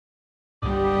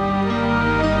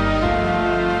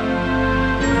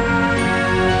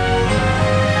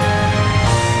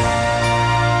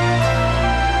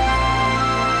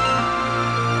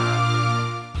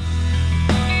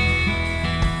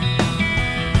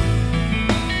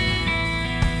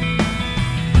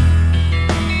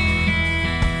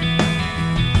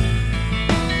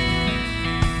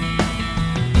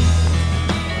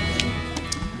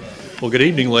Well, good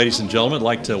evening, ladies and gentlemen. I'd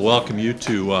like to welcome you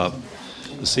to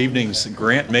this evening's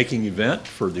grant-making event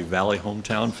for the Valley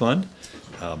Hometown Fund.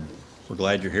 We're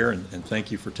glad you're here, and thank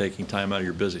you for taking time out of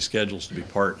your busy schedules to be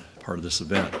part of this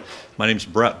event. My name is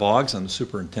Brett Boggs. I'm the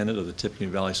superintendent of the Tippecanoe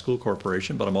Valley School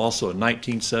Corporation, but I'm also a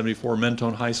 1974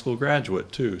 Mentone High School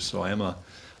graduate, too, so I am a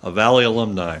Valley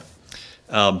alumni.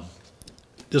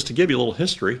 Just to give you a little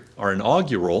history, our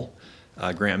inaugural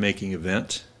grant-making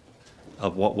event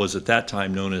of what was at that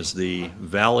time known as the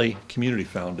Valley Community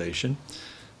Foundation.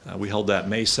 We held that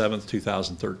May 7th,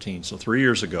 2013. So 3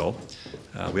 years ago,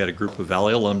 we had a group of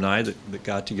Valley alumni that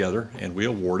got together, and we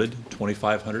awarded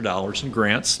 $2,500 in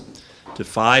grants to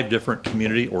 5 different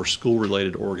community or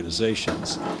school-related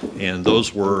organizations. And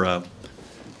those were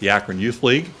the Akron Youth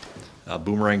League,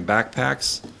 Boomerang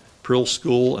Backpacks, Prill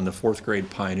School, and the 4th grade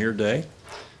Pioneer Day,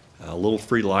 Little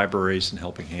Free Libraries, and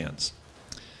Helping Hands.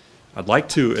 I'd like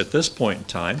to, at this point in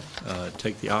time,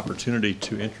 take the opportunity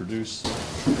to introduce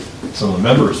some of the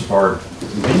members of our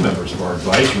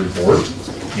advisory board.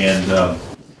 And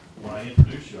when I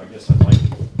introduce you, I guess I'd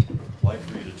like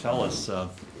for you to tell us the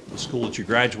school that you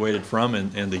graduated from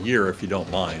and the year, if you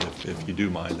don't mind. If you do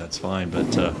mind, that's fine.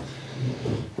 But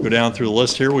go down through the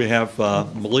list here. We have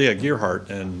Malia Gearhart.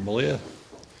 And Malia?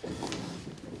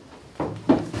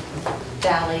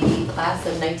 Valley class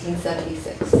of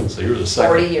 1976. So you were the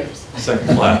second. 40 years.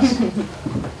 Second class.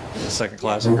 The second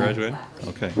class that graduated?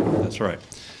 Okay, that's right.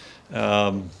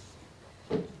 Adam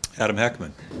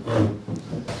Heckman.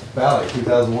 Valley,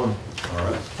 2001. All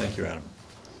right, thank you, Adam.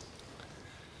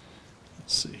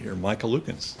 Let's see here, Micah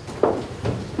Lukens.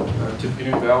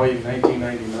 Tippecanoe Valley,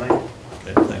 1999.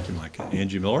 Okay, thank you, Micah.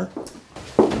 Angie Miller.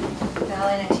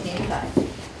 Valley 1985.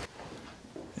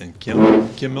 And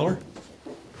Kim Miller.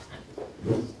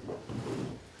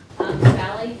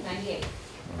 Valley 98.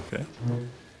 Okay.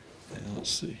 And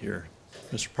let's see here,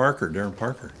 Mr. Parker, Darren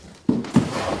Parker.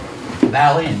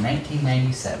 Valley in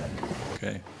 1997.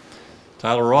 Okay.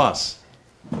 Tyler Ross.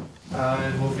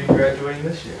 And we'll be graduating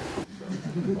this year.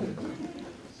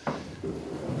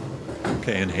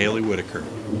 Okay, and Haley Whitaker.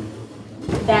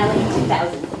 Valley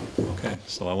 2000. Okay,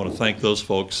 so I want to thank those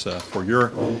folks for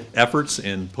your efforts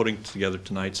in putting together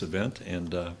tonight's event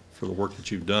and for the work that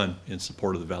you've done in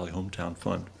support of the Valley Hometown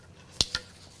Fund.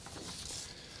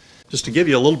 Just to give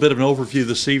you a little bit of an overview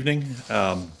this evening,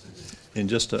 in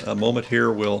just a moment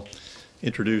here we'll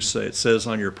introduce, it says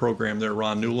on your program there,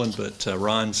 Ron Newland, but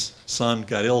Ron's son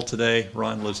got ill today.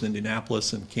 Ron lives in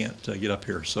Indianapolis and can't get up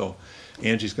here, so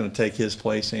Angie's going to take his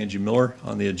place, Angie Miller,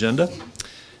 on the agenda.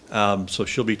 So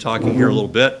she'll be talking here a little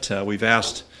bit. We've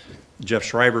asked Jeff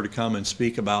Schreiber to come and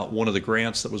speak about one of the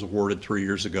grants that was awarded 3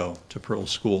 years ago to Prill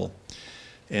School.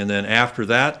 And then after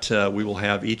that, we will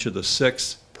have each of the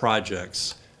 6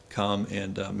 projects come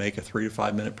and make a 3 to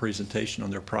 5 minute presentation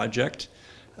on their project.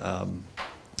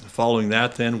 Following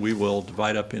that, then, we will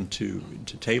divide up into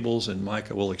tables, and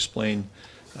Micah will explain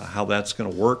how that's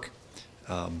going to work.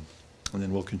 And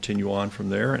then we'll continue on from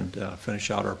there and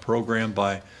finish out our program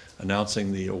by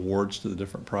announcing the awards to the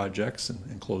different projects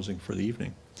and closing for the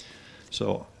evening.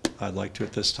 So I'd like to,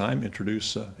 at this time,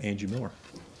 introduce Angie Miller.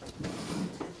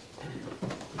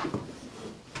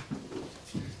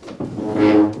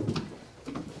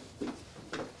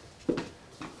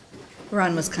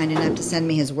 Ron was kind enough to send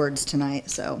me his words tonight.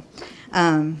 So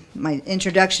my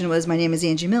introduction was, my name is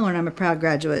Angie Miller, and I'm a proud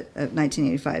graduate of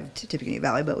 1985 to Tippecanoe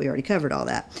Valley, but we already covered all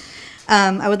that.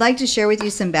 I would like to share with you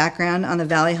some background on the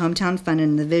Valley Hometown Fund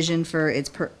and the vision for its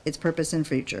purpose and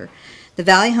future. The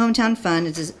Valley Hometown Fund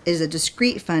is a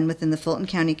discrete fund within the Fulton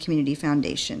County Community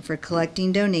Foundation for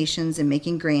collecting donations and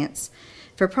making grants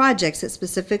for projects that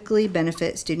specifically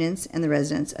benefit students and the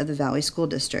residents of the Valley School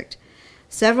District.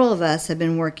 Several of us have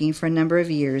been working for a number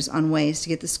of years on ways to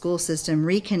get the school system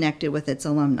reconnected with its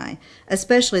alumni,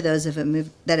 especially those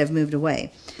that have moved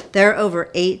away. There are over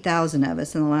 8,000 of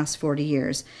us in the last 40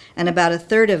 years, and about a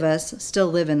third of us still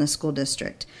live in the school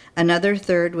district. Another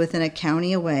third within a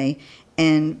county away,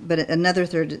 but another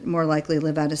third more likely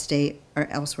live out of state or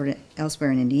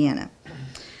elsewhere in Indiana.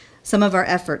 Some of our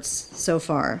efforts so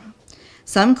far.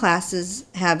 Some classes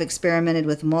have experimented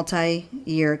with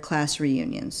multi-year class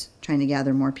reunions, trying to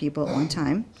gather more people at one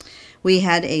time. We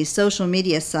had a social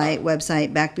media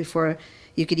website back before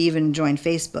you could even join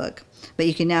Facebook, but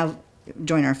you can now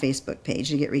join our Facebook page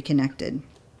to get reconnected.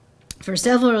 For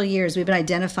several years, we've been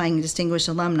identifying distinguished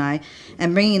alumni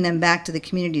and bringing them back to the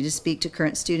community to speak to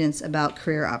current students about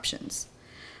career options.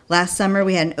 Last summer,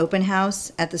 we had an open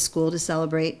house at the school to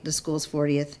celebrate the school's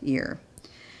 40th year.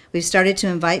 We've started to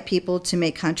invite people to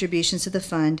make contributions to the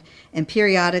fund and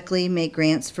periodically make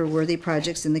grants for worthy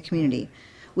projects in the community.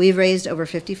 We've raised over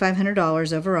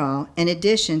 $5,500 overall, in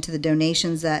addition to the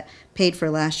donations that paid for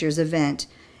last year's event.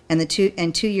 And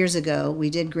 2 years ago, we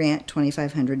did grant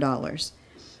 $2,500.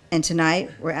 And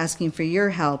tonight, we're asking for your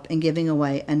help in giving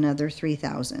away another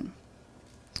 $3,000.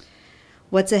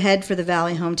 What's ahead for the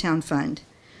Valley Hometown Fund?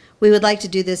 We would like to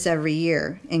do this every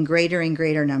year in greater and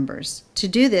greater numbers. To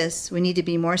do this, we need to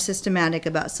be more systematic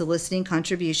about soliciting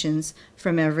contributions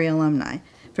from every alumni,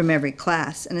 from every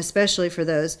class, and especially for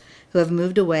those who have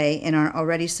moved away and are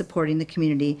already supporting the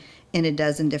community in a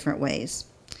dozen different ways.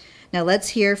 Now let's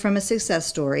hear from a success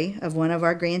story of one of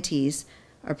our grantees.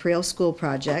 Our Preel School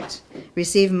Project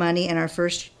received money in our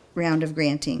first round of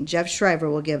granting. Jeff Shriver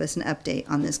will give us an update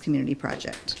on this community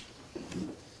project.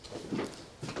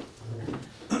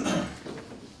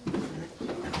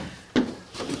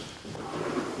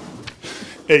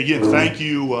 Hey, again, thank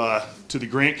you to the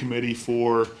grant committee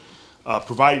for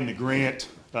providing the grant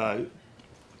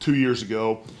 2 years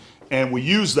ago. And we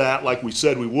used that, like we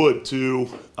said we would, to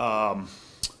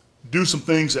do some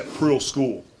things at Preel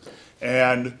School.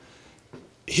 And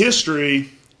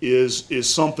history is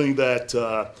something that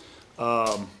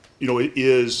it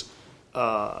is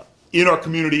in our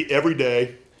community every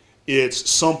day. It's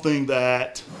something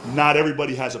that not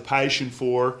everybody has a passion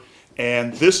for,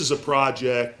 and this is a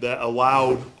project that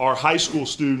allowed our high school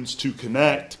students to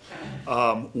connect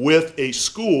with a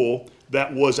school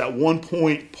that was at one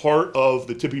point part of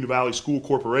the Tippecanoe Valley School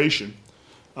Corporation,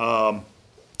 and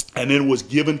then was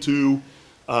given to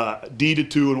deeded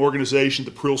to an organization,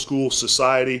 the Preel School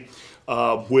Society,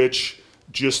 which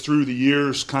just through the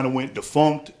years kind of went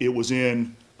defunct. It was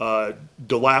in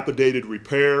dilapidated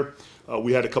repair.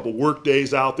 We had a couple work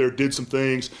days out there, did some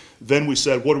things. Then we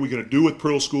said, what are we going to do with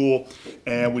Preel School?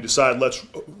 And we decided let's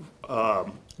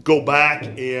go back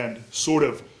and sort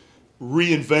of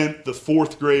reinvent the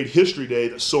 4th grade history day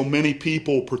that so many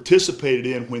people participated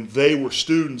in when they were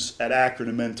students at Akron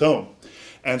and Mentone.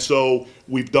 And so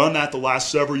we've done that the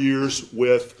last several years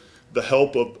with the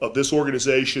help of this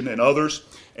organization and others.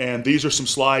 And these are some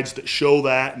slides that show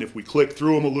that. And if we click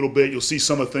through them a little bit, you'll see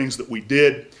some of the things that we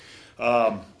did.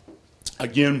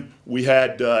 Again, we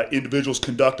had individuals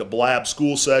conduct a blab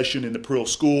school session in the Preel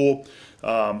School.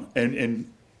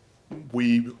 And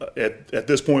we, at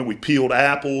this point, we peeled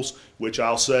apples, which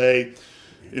I'll say,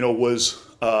 was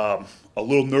a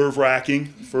little nerve-wracking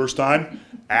first time.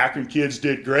 Akron kids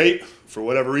did great. For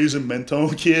whatever reason,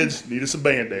 Mentone kids needed some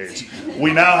Band-Aids.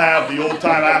 We now have the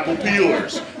old-time apple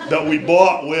peelers that we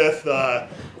bought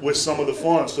with some of the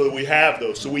funds, so that we have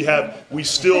those. So we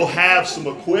still have some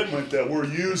equipment that we're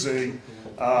using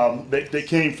that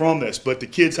came from this. But the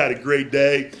kids had a great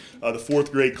day. The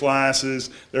 4th grade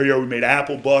classes. There you are. We made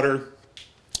apple butter,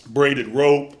 braided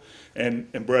rope, and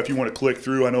Brett, if you want to click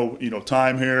through, I know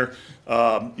time here.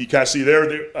 You kind of see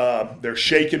there they're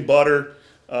shaking butter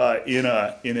in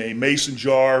a mason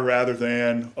jar rather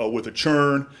than with a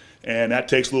churn, and that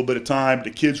takes a little bit of time.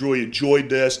 The kids really enjoyed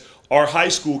this. Our high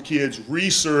school kids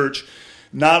research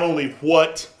not only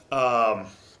what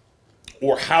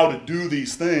or how to do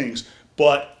these things,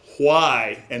 but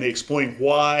why, and they explain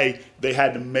why they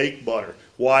had to make butter,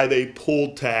 why they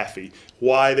pulled taffy,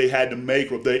 why they had to make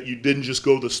that you didn't just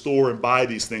go to the store and buy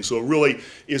these things. So it really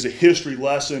is a history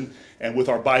lesson. And with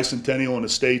our bicentennial in the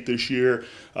state this year,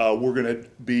 we're going to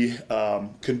be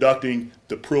conducting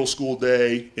the Preel School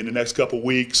Day in the next couple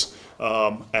weeks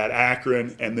at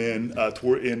Akron, and then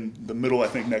in the middle, I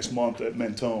think, next month at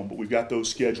Mentone. But we've got those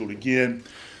scheduled again.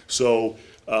 So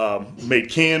made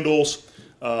candles,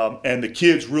 and the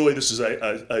kids really, this is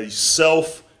a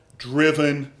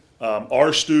self-driven,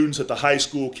 our students at the high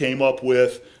school came up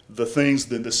with the things,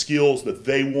 the skills that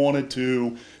they wanted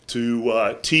to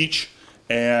teach,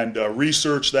 and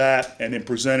researched that, and then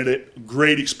presented it.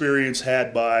 Great experience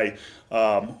had by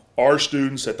our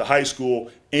students at the high school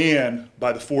and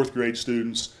by the 4th grade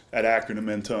students at Akron and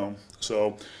Mentone.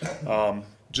 So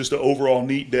just an overall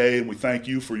neat day, and we thank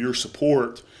you for your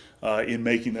support in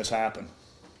making this happen.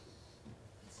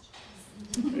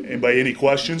 Anybody, any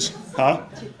questions? Huh?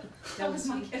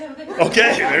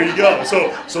 Okay, there you go.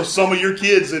 So some of your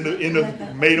kids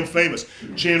made them famous.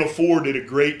 Channel 4 did a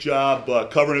great job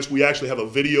covering this. We actually have a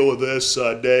video of this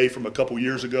day from a couple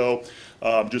years ago.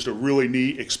 Just a really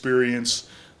neat experience.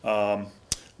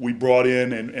 We brought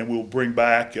in, and we'll bring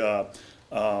back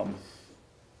Mr.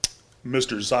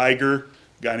 Zeiger,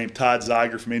 a guy named Todd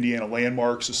Zeiger from Indiana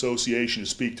Landmarks Association, to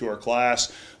speak to our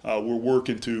class. We're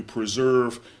working to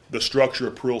preserve the structure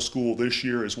of Preel School this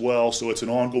year as well, so it's an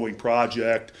ongoing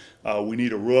project. We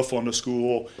need a roof on the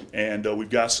school, and we've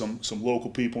got some local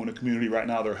people in the community right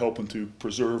now that are helping to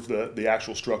preserve the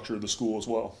actual structure of the school as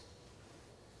well.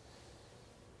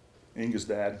 Inga's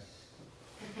dad.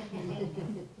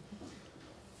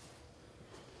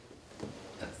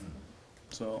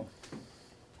 So,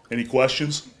 any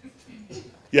questions?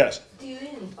 Yes. Do you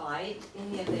invite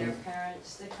any of their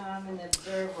parents to come and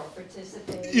observe or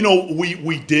participate? You know,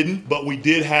 we didn't, but we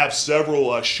did have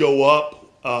several show up,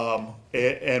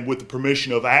 and with the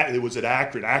permission of, it was at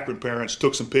Akron. Akron parents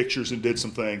took some pictures and did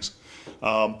some things.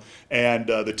 And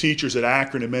the teachers at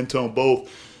Akron and Mentone both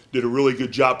did a really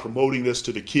good job promoting this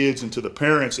to the kids and to the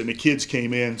parents, and the kids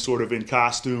came in sort of in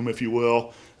costume, if you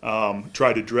will,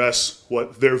 tried to dress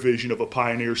what their vision of a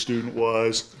pioneer student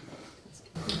was.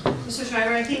 Mr.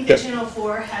 Schreiber, I think the Channel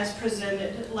 4 has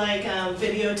presented, like,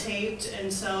 videotaped,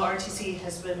 and so RTC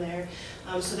has been there.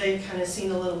 So they've kind of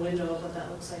seen a little window of what that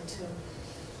looks like, too.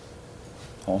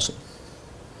 Awesome.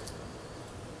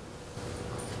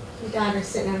 My daughter's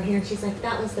sitting over here and she's like,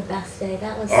 that was the best day.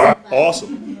 That was so All right, fun.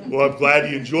 awesome. Well, I'm glad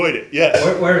you enjoyed it. Yes.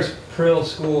 Where's Prill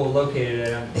School located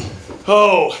at?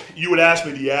 Oh, you would ask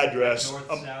me the address. North,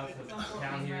 south of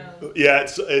town here? Yeah,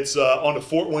 it's on the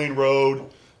Fort Wayne Road,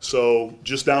 so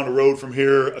just down the road from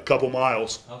here, a couple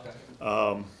miles. Okay.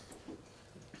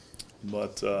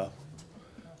 But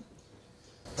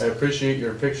I appreciate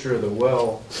your picture of the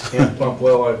well, hand pump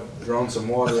well. I've drawn some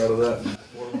water out of that.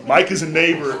 Mike is a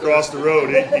neighbor across the road.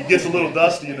 It gets a little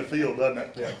dusty in the field, doesn't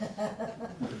it? Yeah.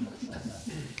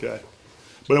 Okay.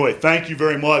 But anyway, thank you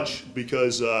very much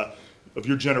because of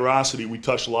your generosity. We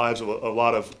touched the lives of a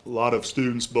lot of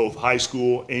students, both high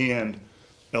school and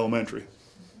elementary.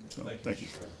 So, thank you.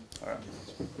 All right.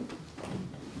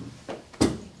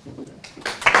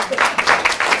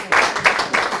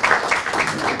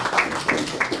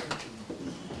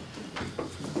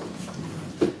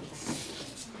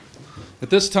 At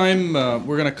this time,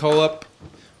 we're going to call up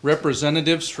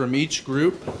representatives from each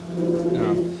group.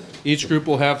 Each group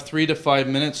will have 3 to 5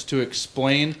 minutes to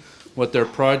explain what their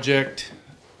project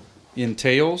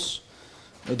entails.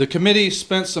 The committee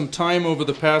spent some time over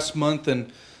the past month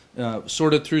and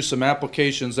sorted through some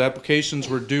applications. Applications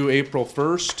were due April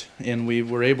 1st, and we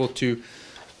were able to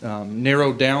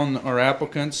narrow down our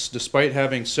applicants despite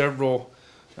having several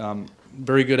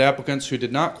very good applicants who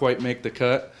did not quite make the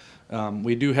cut.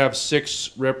 We do have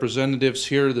 6 representatives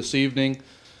here this evening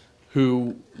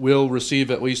who will receive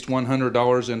at least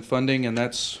 $100 in funding, and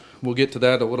we'll get to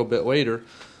that a little bit later.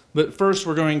 But first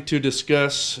we're going to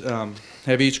discuss,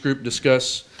 have each group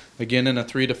discuss, again in a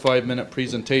 3 to 5 minute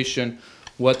presentation,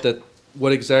 what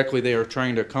exactly they are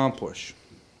trying to accomplish.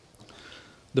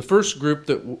 The first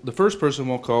person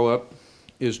we'll call up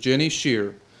is Jenny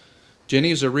Shear.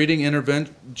 Jenny is a reading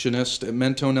interventionist at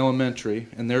Mentone Elementary,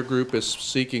 and their group is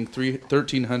seeking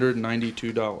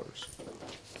 $1,392.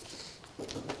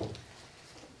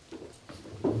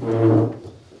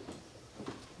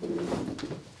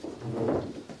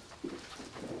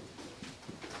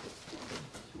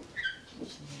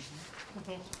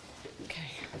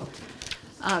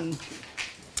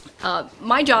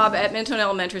 My job at Mentone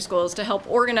Elementary School is to help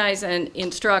organize and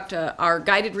instruct our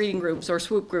guided reading groups, or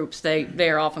swoop groups they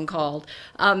are often called.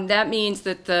 That means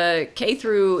that the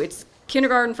it's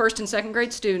kindergarten, first and second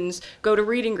grade students go to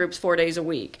reading groups 4 days a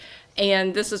week.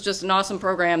 And this is just an awesome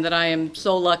program that I am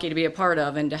so lucky to be a part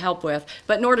of and to help with.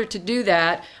 But in order to do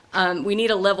that, we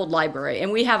need a leveled library, and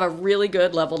we have a really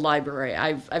good leveled library.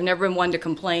 I've never been one to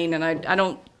complain, and I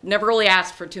don't never really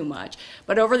asked for too much.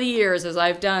 But over the years, as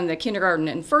I've done the kindergarten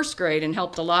and first grade and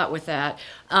helped a lot with that,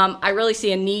 I really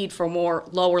see a need for more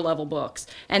lower level books.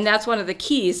 And that's one of the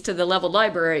keys to the leveled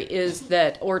library is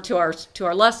that, or to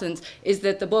our lessons, is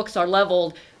that the books are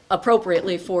leveled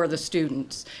appropriately for the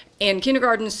students. And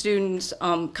kindergarten students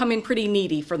come in pretty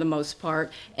needy for the most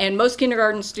part, and most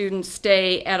kindergarten students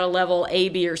stay at a level A,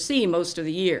 B, or C most of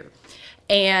the year.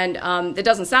 And it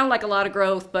doesn't sound like a lot of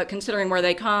growth, but considering where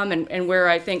they come and where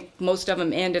I think most of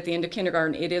them end at the end of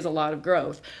kindergarten, it is a lot of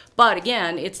growth. But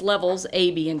again, it's levels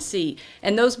A, B, and C.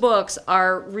 And those books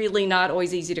are really not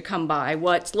always easy to come by.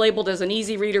 What's labeled as an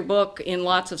easy reader book in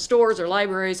lots of stores or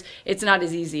libraries, it's not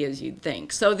as easy as you'd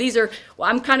think. So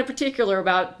I'm kind of particular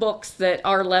about books that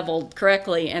are leveled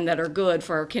correctly and that are good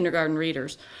for our kindergarten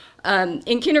readers.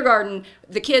 In kindergarten,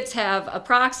 the kids have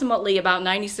approximately about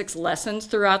 96 lessons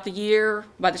throughout the year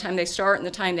by the time they start and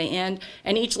the time they end,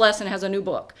 and each lesson has a new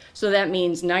book. So that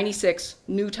means 96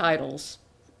 new titles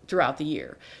throughout the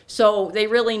year. So they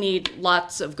really need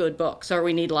lots of good books, or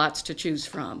we need lots to choose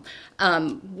from.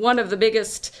 One of the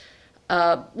biggest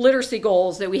literacy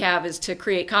goals that we have is to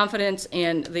create confidence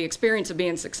and the experience of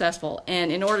being successful.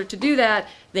 And in order to do that,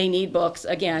 they need books,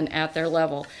 again, at their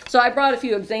level. So I brought a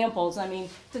few examples. I mean,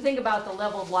 to think about the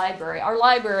level of library, our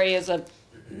library is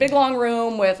big long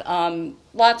room with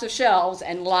lots of shelves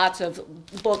and lots of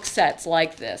book sets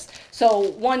like this.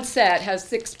 So one set has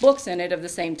 6 books in it of the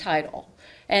same title.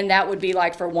 And that would be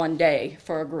like for one day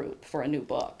for a group, for a new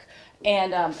book.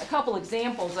 And a couple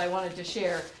examples I wanted to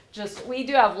share. We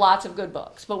do have lots of good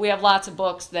books, but we have lots of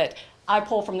books that I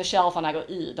pull from the shelf and I go,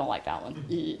 don't like that one,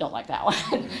 don't like that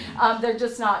one. They're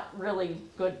just not really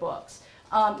good books.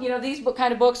 These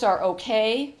kind of books are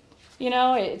okay.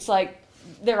 It's like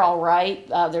they're all right.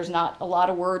 There's not a lot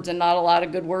of words and not a lot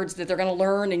of good words that they're going to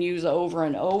learn and use over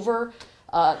and over.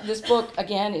 This book,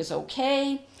 again, is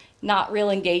okay, not real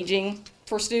engaging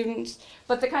for students.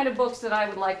 But the kind of books that I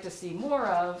would like to see more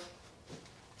of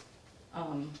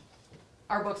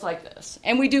are books like this.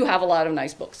 And we do have a lot of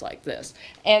nice books like this.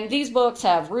 And these books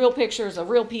have real pictures of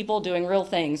real people doing real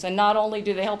things. And not only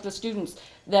do they help the students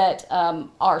that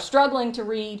are struggling to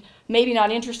read, maybe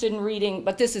not interested in reading,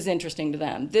 but this is interesting to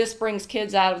them. This brings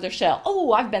kids out of their shell.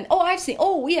 I've seen,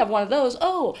 we have one of those.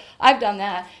 I've done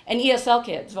that. And ESL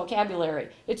kids, vocabulary,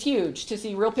 it's huge to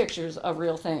see real pictures of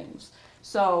real things.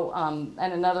 So, and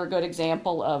another good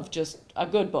example of just a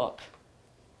good book.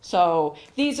 So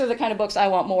these are the kind of books I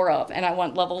want more of, and I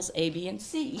want levels A, B, and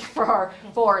C for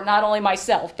not only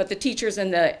myself, but the teachers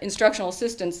and the instructional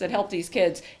assistants that help these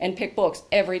kids and pick books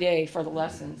every day for the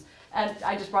lessons. And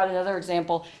I just brought another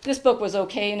example. This book was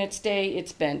okay in its day.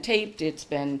 It's been taped, it's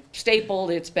been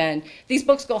stapled, these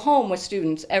books go home with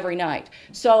students every night.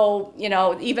 So,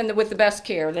 even with the best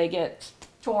care, they get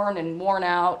torn and worn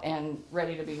out and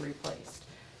ready to be replaced.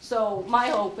 So my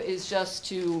hope is just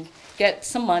to get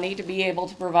some money to be able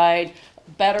to provide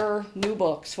better new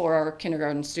books for our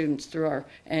kindergarten students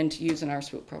and to use in our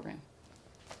SWOOP program.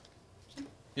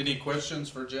 Any questions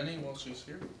for Jenny while she's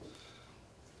here?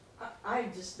 I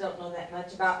just don't know that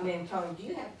much about Mentone. Do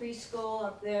you have preschool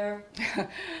up there?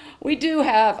 We do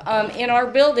have, in our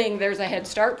building, there's a Head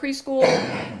Start preschool,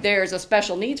 there's a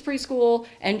special needs preschool,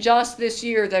 and just this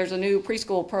year there's a new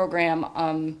preschool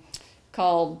program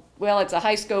called, it's a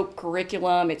high scope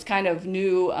curriculum. It's kind of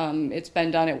new. It's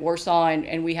been done at Warsaw,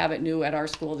 and we have it new at our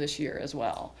school this year as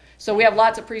well. So we have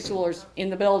lots of preschoolers in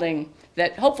the building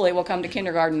that hopefully will come to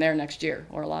kindergarten there next year,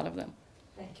 or a lot of them.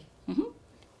 Thank you. Mm-hmm.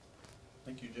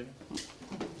 Thank you, Jenny.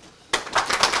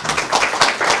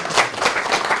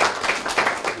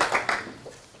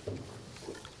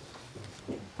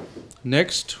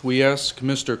 Next, we ask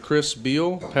Mr. Chris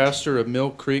Beal, pastor of Mill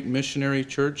Creek Missionary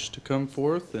Church, to come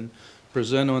forth and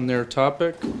present on their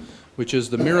topic, which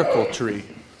is the miracle tree.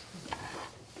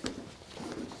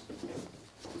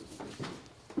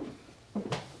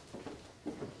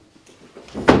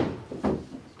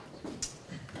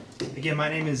 Again, my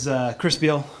name is Chris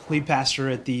Beal, lead pastor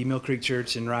at the Mill Creek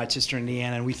Church in Rochester,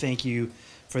 Indiana, and we thank you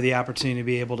for the opportunity to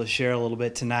be able to share a little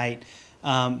bit tonight.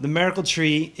 The Miracle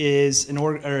Tree is an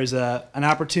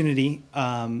opportunity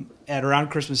at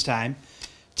around Christmas time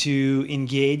to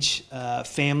engage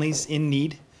families in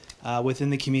need within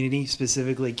the community,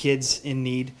 specifically kids in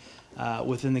need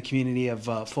within the community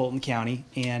of Fulton County.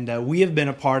 And we have been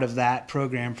a part of that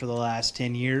program for the last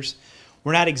 10 years.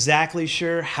 We're not exactly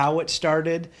sure how it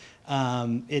started.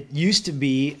 It used to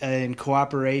be in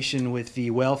cooperation with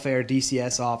the Welfare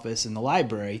DCS office and the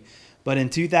library. But in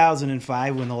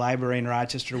 2005, when the library in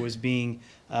Rochester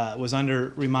was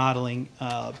under remodeling,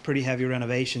 pretty heavy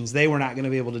renovations, they were not going to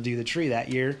be able to do the tree that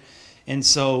year. And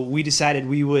so we decided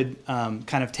we would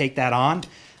kind of take that on.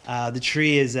 The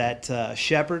tree is at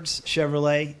Shepherd's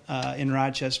Chevrolet in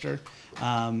Rochester.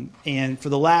 And for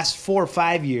the last 4 or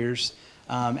 5 years,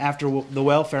 after the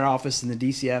welfare office and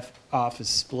the DCF office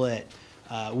split,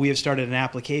 we have started an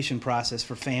application process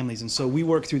for families. And so we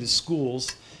work through the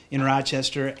schools in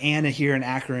Rochester and here in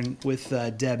Akron with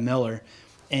Deb Miller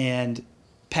and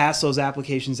pass those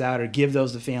applications out or give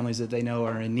those to families that they know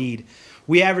are in need.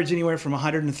 We average anywhere from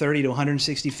 130 to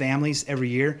 160 families every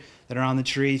year that are on the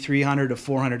tree. 300 to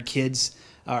 400 kids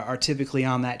are typically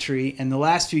on that tree. And the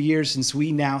last few years, since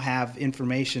we now have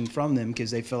information from them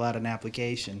because they fill out an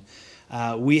application,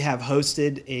 we have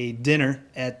hosted a dinner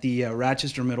at the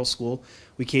Rochester Middle School.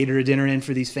 We cater a dinner in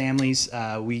for these families.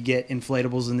 We get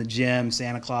inflatables in the gym.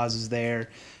 Santa Claus is there.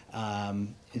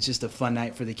 It's just a fun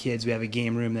night for the kids. We have a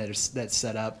game room that's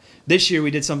set up. This year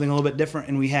we did something a little bit different,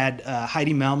 and we had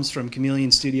Heidi Melms from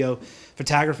Chameleon Studio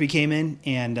Photography came in,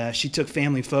 and she took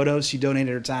family photos. She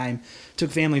donated her time,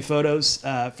 took family photos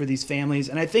for these families.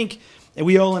 And I think that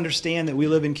we all understand that we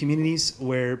live in communities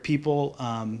where people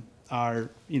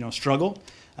struggle.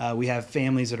 We have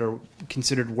families that are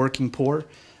considered working poor.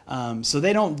 So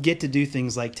they don't get to do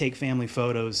things like take family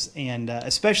photos. And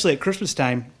especially at Christmas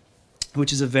time,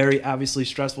 which is a very obviously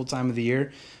stressful time of the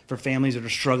year for families that are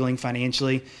struggling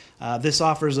financially. This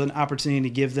offers an opportunity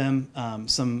to give them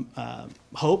some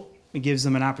hope. It gives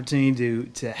them an opportunity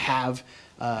to have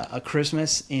a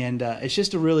Christmas, and it's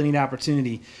just a really neat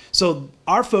opportunity. So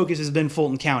our focus has been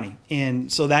Fulton County,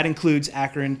 and so that includes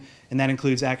Akron, and that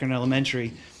includes Akron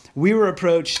Elementary. We were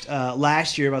approached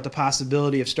last year about the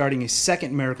possibility of starting a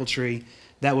second Miracle Tree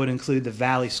that would include the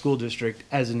Valley School District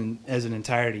as an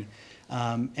entirety.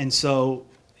 And so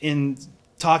in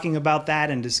talking about that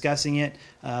and discussing it,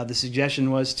 the suggestion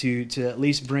was to at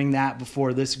least bring that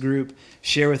before this group,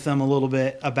 share with them a little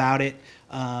bit about it,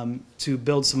 to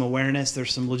build some awareness.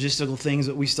 There's some logistical things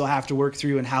that we still have to work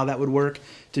through and how that would work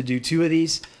to do 2 of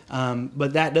these.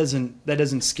 But that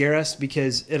doesn't scare us,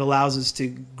 because it allows us to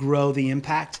grow the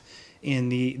impact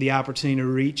and the opportunity to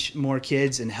reach more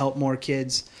kids and help more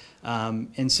kids.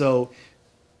 And so,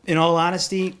 in all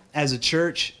honesty, as a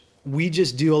church, we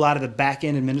just do a lot of the back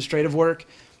end administrative work.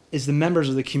 Is the members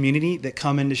of the community that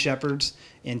come into Shepherd's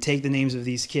and take the names of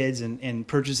these kids and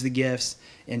purchase the gifts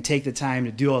and take the time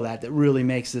to do all that really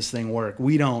makes this thing work.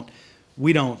 We don't,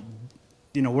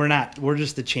 you know, we're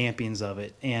just the champions of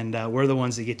it, and we're the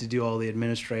ones that get to do all the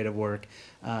administrative work.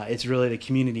 It's really the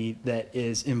community that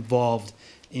is involved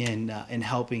in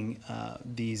helping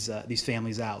these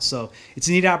families out. So it's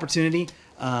a neat opportunity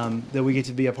that we get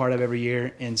to be a part of every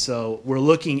year, and so we're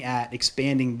looking at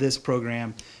expanding this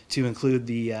program to include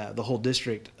the whole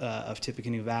district of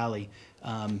Tippecanoe Valley.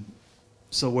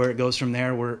 So where it goes from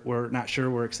there, we're not sure.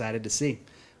 We're excited to see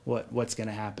what's going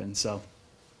to happen. So,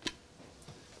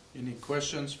 any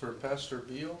questions for Pastor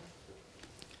Beal?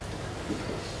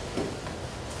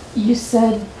 You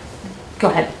said, go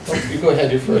ahead. You go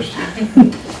ahead, you first.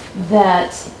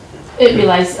 That it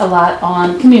relies a lot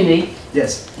on community.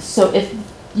 yes. So if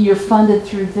you're funded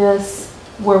through this,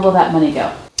 where will that money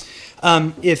go?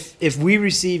 If we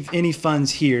receive any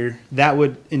funds here, that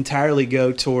would entirely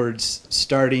go towards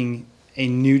starting a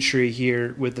new tree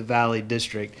here with the Valley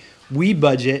District. We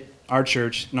budget, our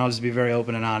church, and I'll just be very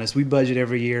open and honest, we budget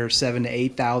every year $7,000 to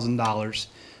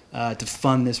 $8,000 to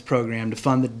fund this program, to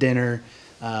fund the dinner,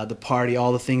 the party,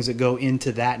 all the things that go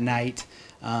into that night,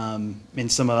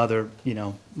 and some other, you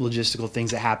know, logistical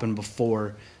things that happen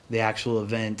before the actual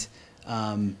event.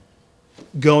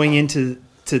 Going into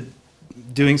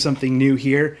doing something new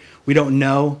here, we don't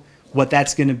know what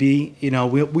that's going to be. You know,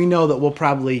 we know that we'll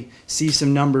probably see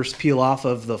some numbers peel off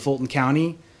of the Fulton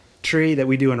County tree that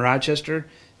we do in Rochester,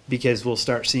 because we'll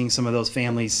start seeing some of those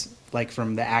families like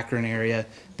from the Akron area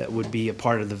that would be a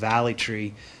part of the Valley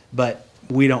tree. But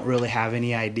we don't really have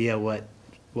any idea what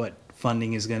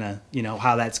funding is going to, you know,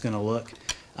 how that's going to look.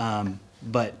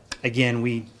 But again,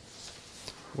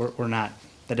 we're not,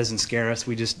 that doesn't scare us.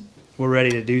 We're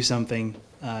ready to do something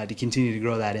to continue to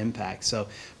grow that impact. So,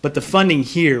 but the funding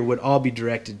here would all be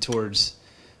directed towards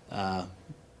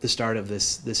the start of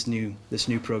this new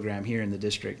program here in the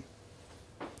district.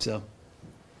 So.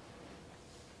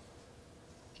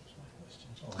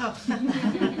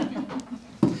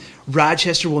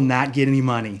 Rochester will not get any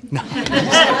money. No.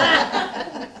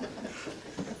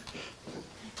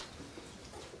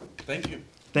 Thank you.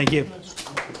 Thank you.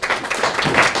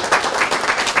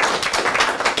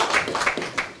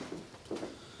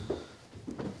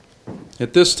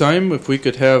 At this time, if we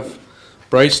could have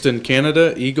Bryston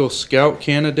Canada, Eagle Scout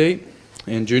candidate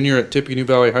and junior at Tippecanoe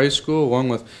Valley High School, along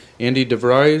with Andy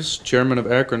DeVries, chairman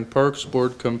of Akron Parks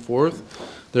Board, come forth.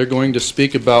 They're going to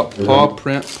speak about Paw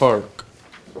Print Park.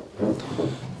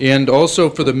 And also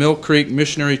for the Mill Creek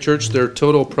Missionary Church, their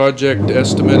total project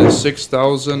estimate is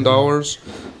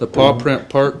 $6,000. The Paw Print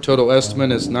Park total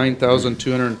estimate is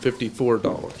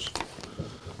 $9,254.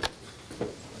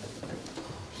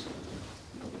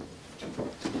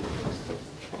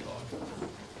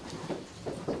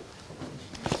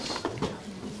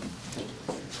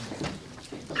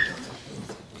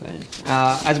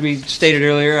 As we stated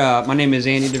earlier, my name is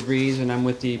Andy DeVries, and I'm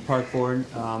with the Park Board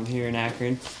here in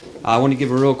Akron. I want to give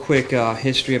a real quick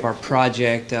history of our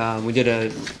project. We did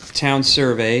a town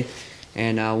survey,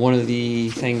 and one of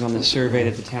the things on the survey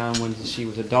that the town wanted to see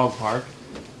was a dog park.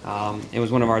 It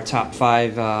was one of our top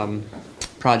 5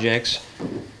 projects.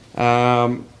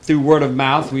 Through word of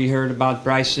mouth, we heard about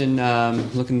Bryson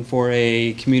looking for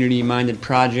a community-minded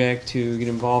project to get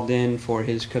involved in for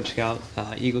his Cub Scout,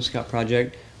 Eagle Scout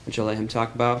project, which I'll let him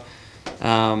talk about.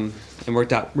 It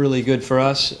worked out really good for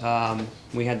us.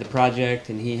 We had the project,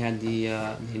 and he had the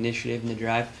initiative and the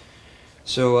drive.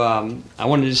 So I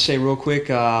wanted to say real quick,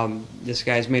 this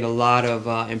guy's made a lot of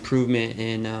improvement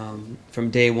in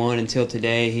from day one until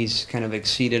today. He's kind of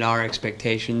exceeded our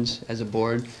expectations as a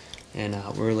board. and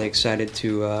we're really excited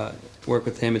to work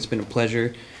with him. It's been a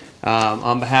pleasure.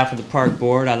 On behalf of the park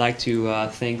board, I'd like to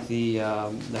thank the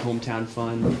Hometown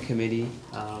Fund Committee.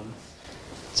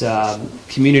 It's a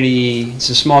community. It's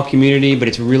a small community, but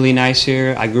it's really nice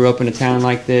here. I grew up in a town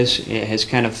like this. It has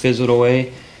kind of fizzled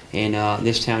away, and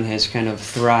this town has kind of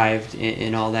thrived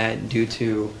in all that due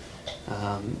to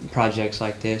projects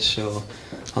like this. So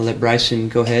I'll let Bryson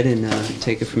go ahead and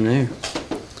take it from there.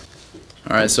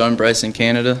 All right, so I'm Bryson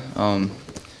Canada. I'm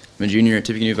a junior at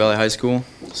Tippecanoe Valley High School.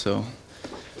 So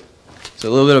a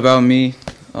little bit about me.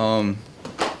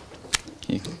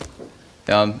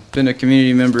 I've been a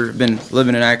community member, been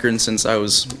living in Akron since I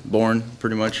was born,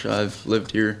 pretty much. I've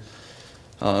lived here.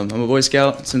 I'm a Boy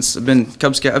Scout since I've been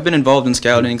Cub Scout. I've been involved in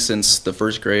scouting since the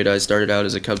first grade. I started out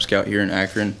as a Cub Scout here in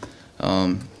Akron,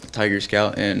 Tiger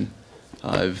Scout, and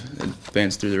I've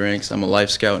advanced through the ranks. I'm a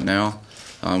Life Scout now.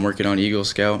 I'm working on Eagle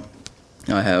Scout.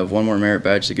 I have one more merit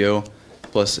badge to go,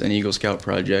 plus an Eagle Scout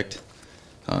project.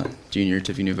 Junior at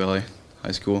Tippecanoe Valley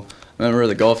High School. I'm a member of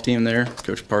the golf team there,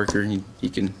 Coach Parker, he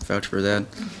can vouch for that.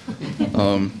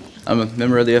 I'm a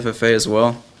member of the FFA as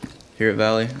well here at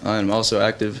Valley. I'm also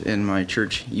active in my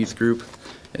church youth group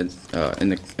at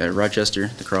Rochester,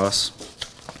 the Cross.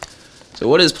 So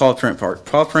what is Paw Print Park?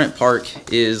 Paw Print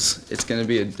Park is, it's going to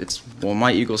be,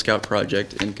 my Eagle Scout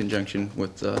project in conjunction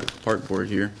with the park board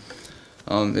here.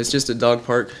 It's just a dog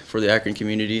park for the Akron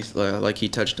community, like he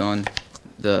touched on.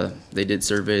 They did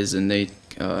surveys and they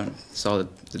saw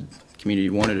that the community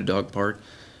wanted a dog park,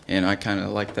 and I kind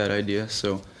of liked that idea,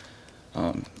 so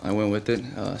I went with it.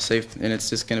 Safe, and it's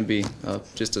just going to be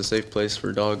just a safe place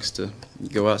for dogs to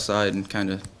go outside and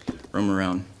kind of roam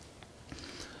around.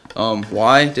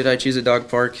 Why did I choose a dog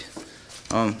park?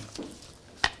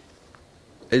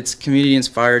 It's community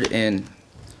inspired, and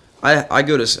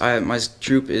my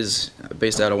troop is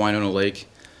based out of Winona Lake,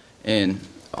 and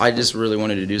I just really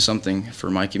wanted to do something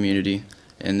for my community,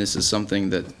 and this is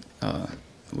something that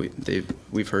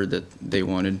we've heard that they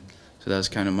wanted, so that's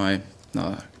kind of my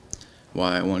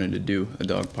why I wanted to do a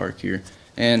dog park here,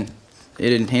 and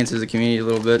it enhances the community a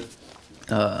little bit.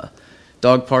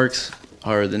 Dog parks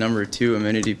are the #2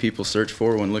 amenity people search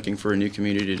for when looking for a new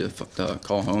community to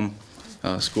call home.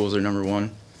 Schools are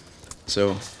 #1,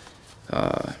 so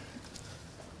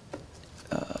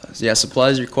yeah,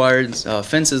 supplies required.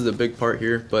 Fence is the big part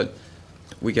here, but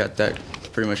we got that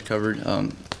pretty much covered.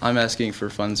 I'm asking for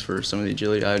funds for some of the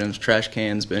agility items, trash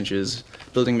cans, benches,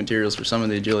 building materials for some of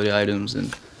the agility items,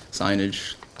 and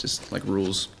signage, just like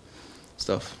rules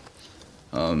stuff.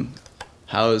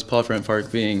 How is Paw Print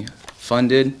Park being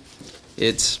funded?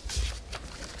 It's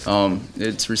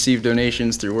received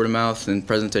donations through word of mouth and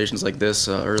presentations like this.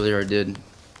 Earlier I did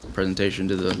a presentation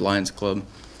to the Lions Club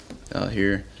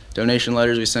here. Donation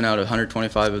letters, we sent out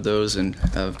 125 of those, and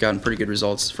I've gotten pretty good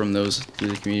results from those through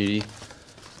the community.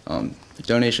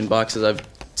 Donation boxes, I've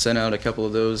sent out a couple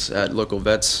of those at local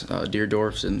vets,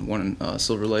 Deerdorf's and one in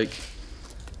Silver Lake.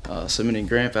 Submitting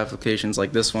grant applications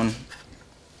like this one,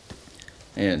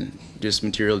 and just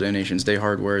material donations. Day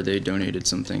Hardware, they donated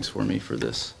some things for me for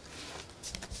this.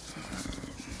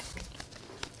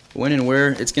 When and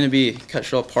where, it's going to be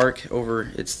Cutshall Park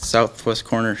over its southwest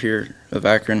corner here of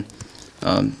Akron.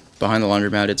 Behind the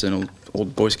laundromat, it's an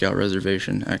old Boy Scout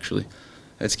reservation, actually.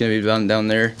 It's going to be down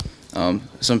there.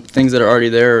 Some things that are already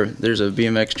there, there's a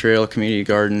BMX trail, community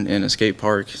garden, and a skate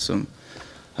park.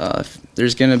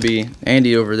 There's going to be,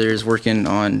 Andy over there is working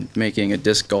on making a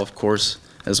disc golf course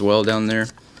as well down there.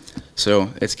 So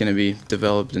it's going to be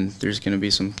developed, and there's going to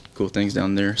be some cool things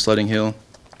down there. Sledding hill.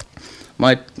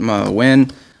 My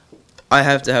when, I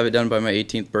have to have it done by my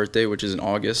 18th birthday, which is in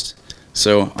August.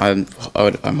 So I'm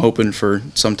hoping for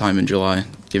sometime in July.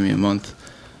 Give me a month.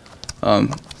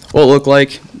 What it'll look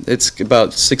like, it's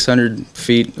about 600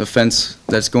 feet of fence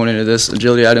that's going into this.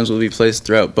 Agility items will be placed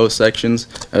throughout both sections.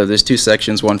 There's 2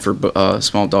 sections, one for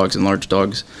small dogs and large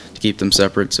dogs, to keep them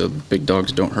separate so big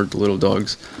dogs don't hurt the little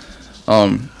dogs.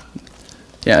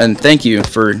 Yeah, and thank you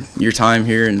for your time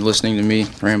here and listening to me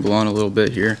ramble on a little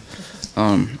bit here.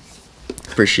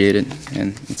 Appreciate it,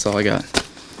 and that's all I got.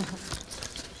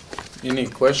 Any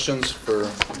questions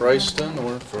for Bryson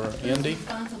or for Andy?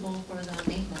 Responsible for the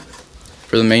maintenance?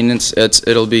 For the maintenance,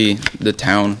 it'll be the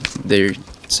town. They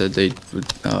said they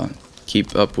would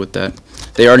keep up with that.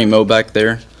 They already mow back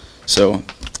there, so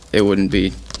it wouldn't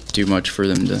be too much for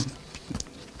them to.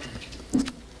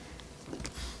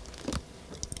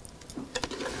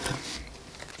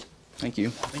 Thank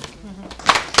you.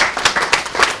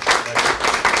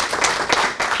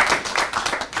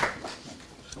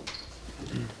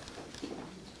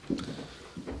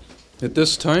 At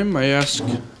this time, I ask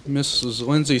Mrs.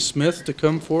 Lindsay Smith to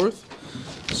come forth,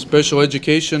 special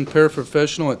education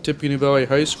paraprofessional at Tippecanoe Valley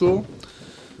High School.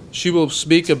 She will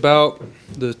speak about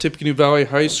the Tippecanoe Valley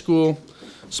High School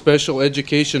Special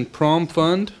Education Prom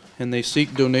Fund, and they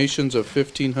seek donations of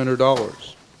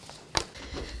 $1,500.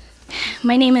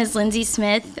 My name is Lindsay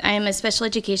Smith. I am a special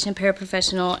education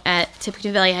paraprofessional at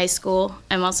Tippecanoe Valley High School.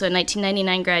 I'm also a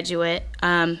 1999 graduate.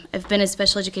 I've been a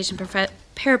special education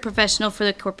paraprofessional for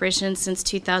the corporation since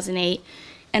 2008,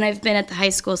 and I've been at the high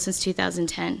school since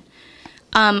 2010.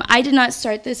 I did not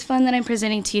start this fund that I'm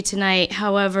presenting to you tonight.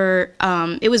 However,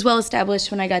 it was well established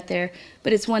when I got there,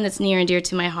 but it's one that's near and dear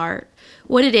to my heart.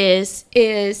 What it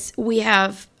is we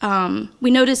have,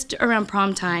 we noticed around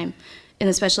prom time in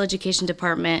the special education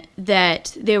department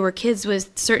that there were kids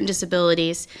with certain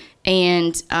disabilities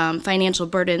and financial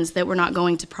burdens that were not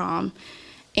going to prom,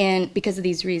 and because of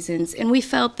these reasons. And we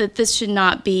felt that this should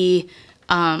not be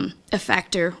a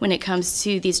factor when it comes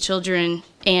to these children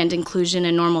and inclusion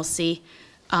and normalcy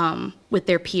with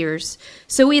their peers.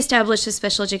 So we established a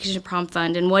special education prom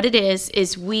fund, and what it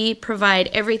is we provide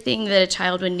everything that a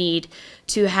child would need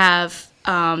to have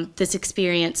this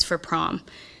experience for prom.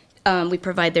 We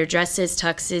provide their dresses,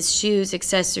 tuxes, shoes,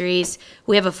 accessories.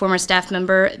 We have a former staff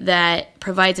member that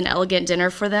provides an elegant dinner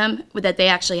for them that they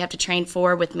actually have to train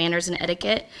for with manners and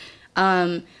etiquette.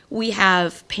 We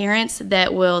have parents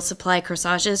that will supply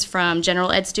corsages from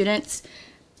general ed students.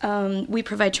 We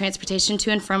provide transportation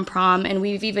to and from prom, and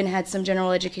we've even had some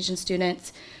general education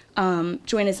students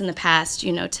join us in the past,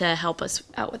 to help us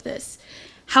out with this.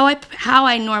 How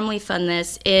I normally fund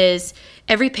this is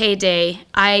every payday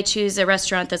I choose a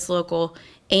restaurant that's local,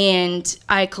 and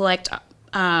I collect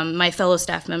my fellow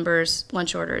staff members'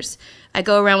 lunch orders. I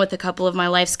go around with a couple of my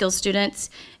life skills students,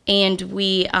 and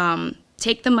we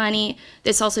take the money.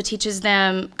 This also teaches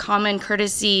them common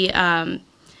courtesy,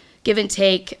 give and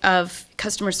take of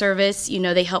customer service.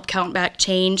 They help count back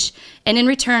change. And in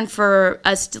return for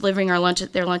us delivering their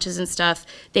lunches and stuff,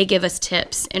 they give us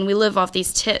tips. And we live off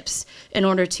these tips in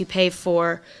order to pay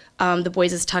for the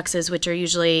boys' tuxes, which are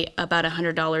usually about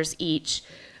 $100 each.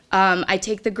 I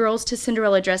take the girls to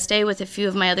Cinderella Dress Day with a few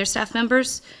of my other staff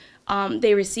members.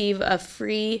 They receive a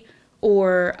free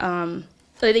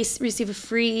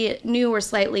new or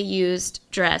slightly used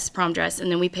dress, prom dress,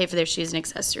 and then we pay for their shoes and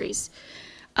accessories.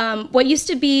 What used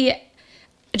to be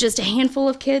just a handful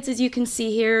of kids, as you can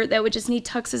see here, that would just need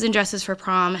tuxes and dresses for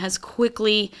prom has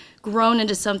quickly grown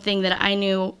into something that I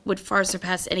knew would far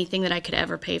surpass anything that I could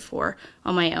ever pay for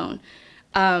on my own.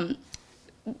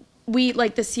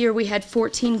 This year, we had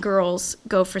 14 girls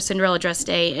go for Cinderella Dress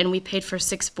Day, and we paid for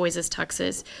 6 boys'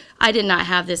 tuxes. I did not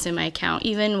have this in my account,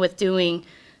 even with doing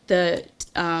the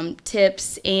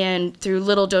tips and through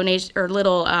little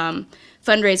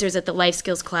fundraisers that the life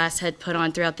skills class had put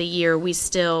on throughout the year. We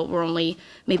still were only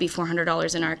maybe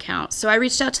 $400 in our account. So I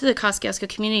reached out to the Kosciuszko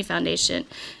Community Foundation,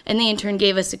 and they in turn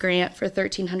gave us a grant for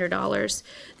 $1,300.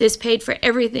 This paid for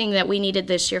everything that we needed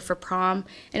this year for prom,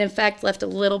 and in fact left a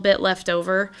little bit left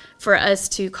over for us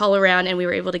to call around, and we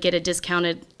were able to get a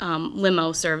discounted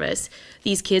limo service.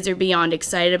 These kids are beyond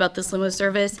excited about this limo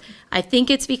service. I think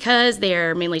it's because they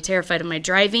are mainly terrified of my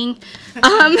driving,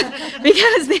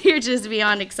 because they are just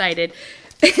beyond excited.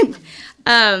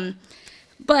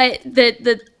 But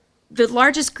the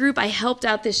largest group I helped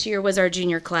out this year was our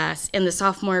junior class, and the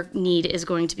sophomore need is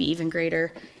going to be even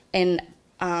greater. And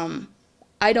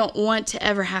I don't want to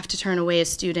ever have to turn away a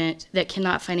student that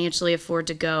cannot financially afford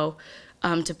to go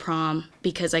to prom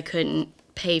because I couldn't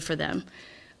pay for them.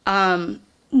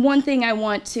 One thing I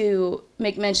want to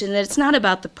make mention that it's not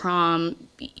about the prom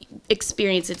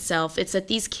experience itself. It's that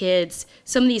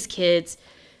some of these kids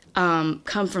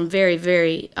come from very,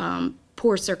 very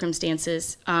poor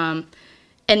circumstances, and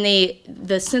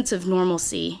the sense of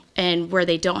normalcy and where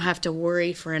they don't have to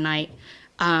worry for a night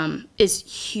is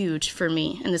huge for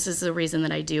me, and this is the reason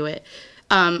that I do it.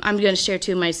 I'm going to share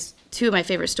two of my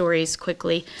favorite stories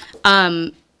quickly.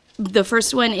 The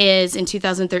first one is in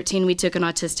 2013, we took an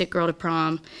autistic girl to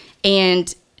prom,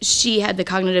 and she had the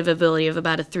cognitive ability of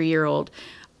about a 3-year-old.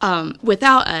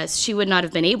 Without us, she would not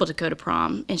have been able to go to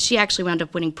prom, and she actually wound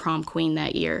up winning prom queen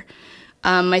that year.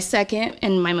 My second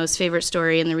and my most favorite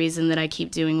story, and the reason that I keep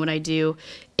doing what I do,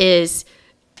 is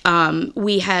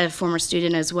we had a former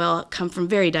student as well come from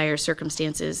very dire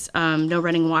circumstances, no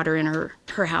running water in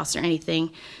her house or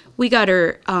anything. We got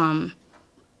her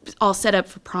all set up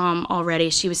for prom already.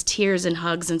 She was tears and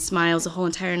hugs and smiles the whole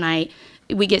entire night.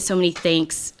 We get so many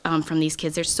thanks from these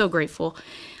kids. They're so grateful.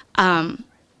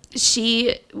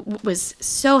 She was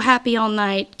so happy all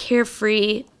night,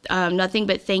 carefree, nothing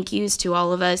but thank yous to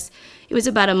all of us. It was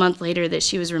about a month later that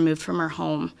she was removed from her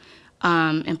home.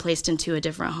 and placed into a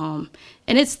different home.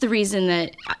 And it's the reason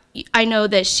that I know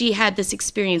that she had this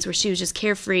experience where she was just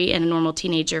carefree and a normal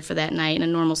teenager for that night and a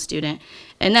normal student.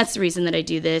 And that's the reason that I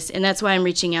do this. And that's why I'm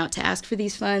reaching out to ask for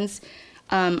these funds.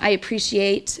 I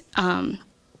appreciate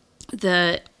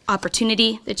the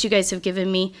opportunity that you guys have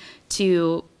given me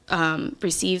to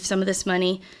receive some of this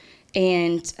money.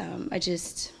 And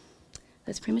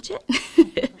that's pretty much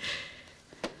it.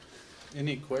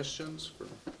 Any questions for?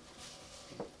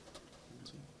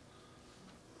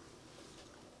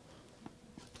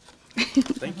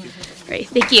 Thank you. Great,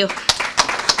 thank you.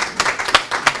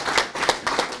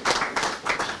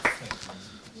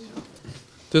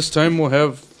 This time we'll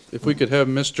have, if we could have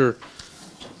Mr.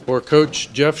 or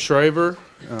Coach Jeff Shriver,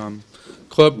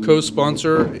 club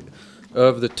co-sponsor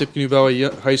of the Tippecanoe Valley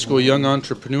High School Young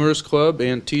Entrepreneurs Club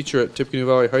and teacher at Tippecanoe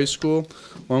Valley High School,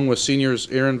 along with seniors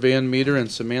Aaron Van Meter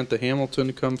and Samantha Hamilton,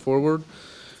 to come forward.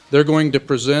 They're going to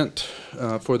present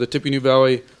for the Tippecanoe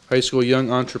Valley High School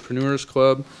Young Entrepreneurs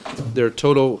Club. Their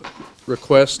total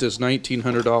request is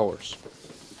 $1,900.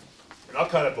 And I'll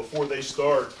kind of, before they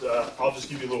start, I'll just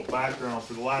give you a little background.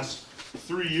 For the last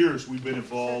 3 years, we've been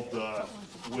involved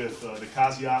with the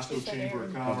Kosciuszko Chamber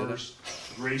of Commerce,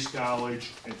 Grace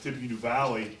College, and Tippecanoe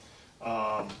Valley,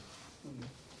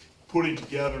 putting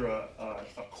together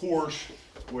a course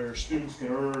where students can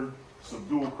earn some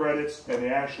dual credits, and they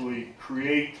actually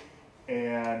create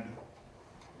and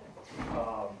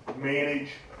manage,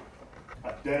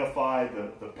 identify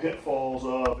the pitfalls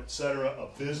of, et cetera,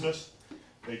 of business.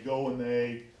 They go and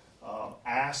they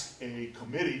ask a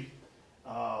committee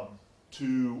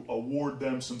to award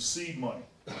them some seed money.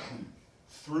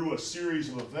 Through a series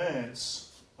of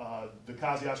events, the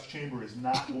Kosciuszko Chamber is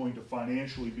not going to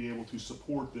financially be able to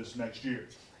support this next year.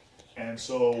 And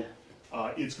so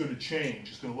it's going to change.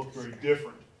 It's going to look very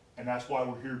different. And that's why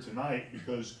we're here tonight,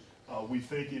 because we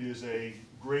think it is a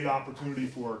great opportunity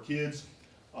for our kids,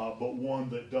 but one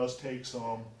that does take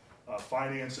some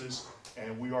finances,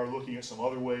 and we are looking at some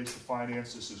other ways to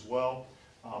finance this as well.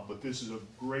 But this is a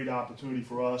great opportunity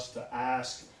for us to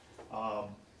ask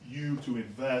you to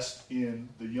invest in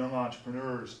the young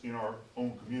entrepreneurs in our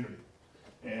own community.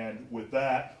 And with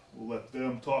that, we'll let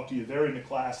them talk to you. They're in the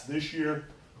class this year,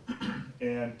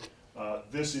 and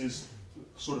this is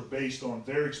sort of based on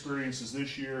their experiences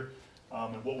this year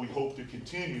and what we hope to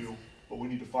continue, but we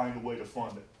need to find a way to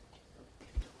fund it.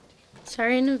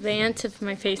 Sorry in advance if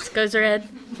my face goes red.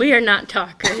 We are not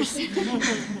talkers.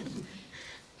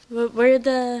 But we're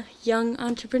the Young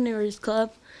Entrepreneurs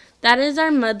Club. That is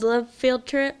our Mud Love field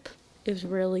trip. It was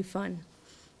really fun.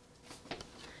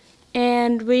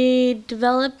 And we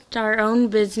developed our own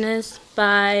business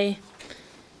by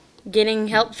getting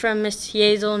help from Miss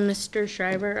Yazel and Mr.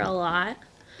 Schreiber a lot.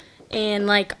 And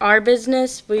like our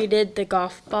business, we did the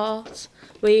golf balls.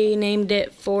 We named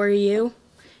it For You.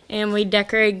 And we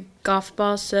decorated golf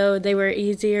balls so they were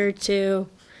easier to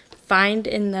find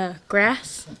in the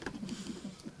grass.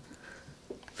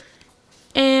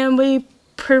 And we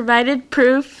provided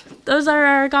proof. Those are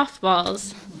our golf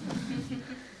balls.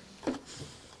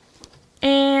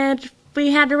 And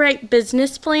we had to write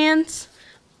business plans.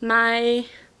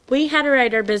 We had to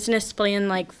write our business plan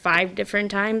like 5 different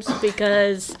times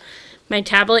because my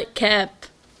tablet kept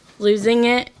losing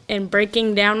it and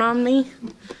breaking down on me.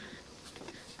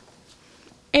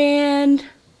 And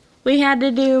we had to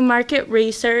do market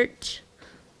research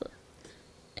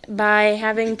by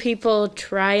having people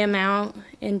try them out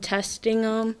and testing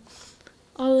them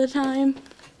all the time.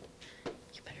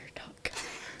 You better talk.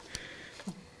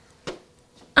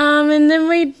 And then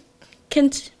we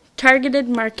targeted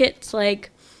markets, like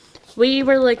we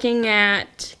were looking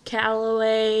at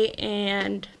Callaway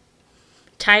and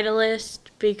Titleist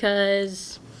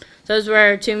because those were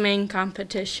our 2 main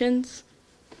competitions.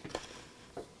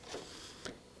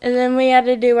 And then we had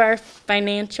to do our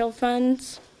financial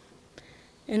funds.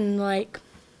 And like,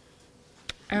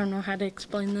 I don't know how to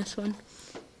explain this one.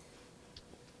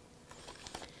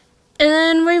 And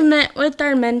then we met with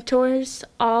our mentors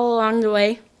all along the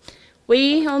way.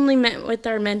 We only met with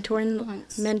our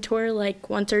mentor like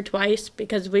once or twice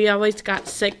because we always got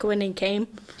sick when he came.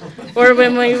 Or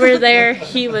when we were there,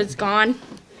 he was gone.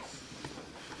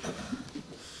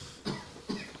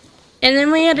 And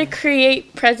then we had to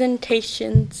create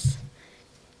presentations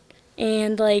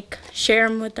and like share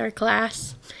them with our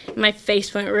class. My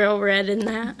face went real red in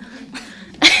that.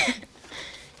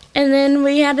 And then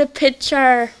we had to pitch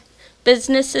our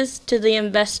businesses to the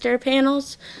investor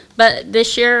panels. But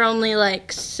this year only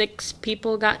like 6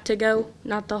 people got to go,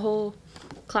 not the whole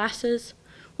classes.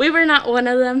 We were not one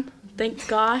of them, thank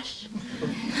gosh,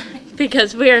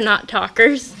 because we are not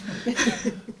talkers.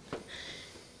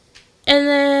 And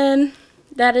then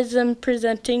that is them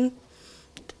presenting.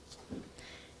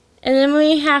 And then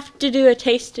we have to do a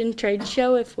taste and trade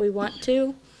show if we want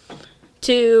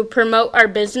to promote our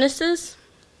businesses.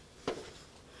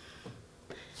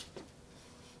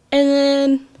 And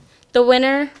then the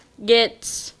winner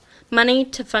gets money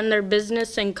to fund their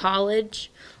business in college.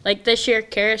 Like this year,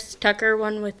 Karis Tucker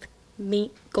won with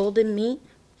meat, golden meat.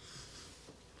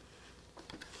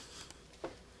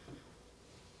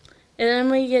 And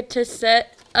then we get to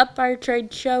set up our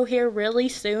trade show here really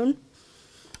soon,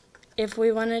 if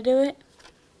we want to do it.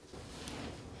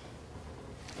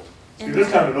 See, this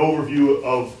is kind of an overview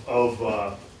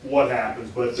of what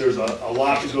happens, but there's a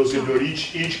lot that goes into it.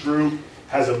 Each group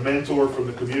has a mentor from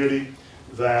the community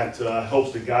that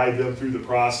helps to guide them through the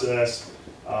process.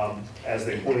 As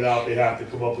they pointed out, they have to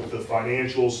come up with the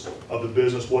financials of the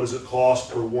business. What does it cost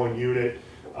per one unit?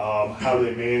 How do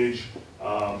they manage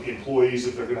employees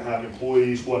if they're going to have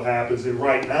employees? What happens? And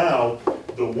right now,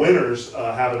 the winners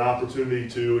have an opportunity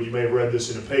to, you may have read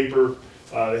this in a paper,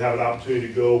 they have an opportunity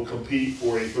to go compete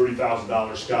for a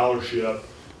 $30,000 scholarship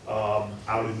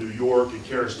out in New York. And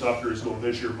Karis Tucker is going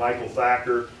this year. Michael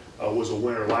Thacker was a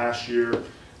winner last year,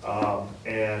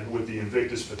 and with the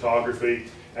Invictus Photography.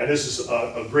 And this is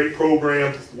a great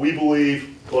program, we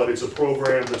believe, but it's a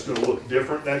program that's going to look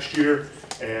different next year,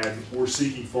 and we're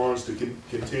seeking funds to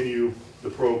continue the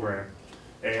program.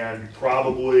 And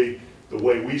probably the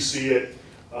way we see it,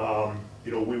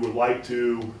 we would like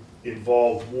to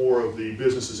involve more of the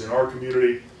businesses in our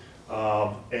community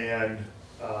and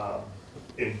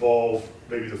involve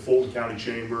maybe the Fulton County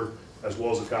Chamber as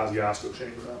well as the Kosciuszko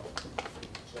Chamber now.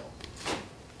 So,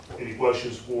 any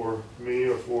questions for me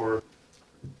or for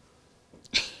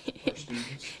our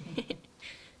students?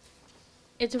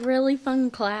 It's a really fun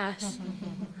class.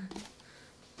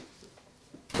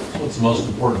 What's the most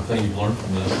important thing you've learned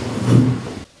from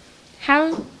this?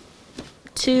 How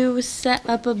to set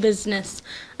up a business.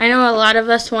 I know a lot of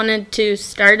us wanted to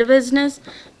start a business,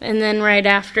 and then right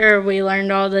after we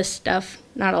learned all this stuff,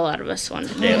 not a lot of us wanted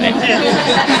to do it. I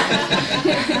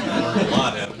learned a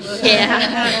lot of it.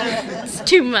 Yeah, it's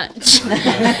too much.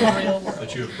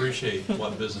 But you appreciate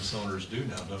what business owners do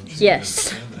now, don't you?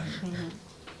 Yes. You understand that.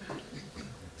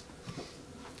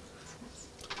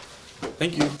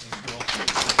 Thank you.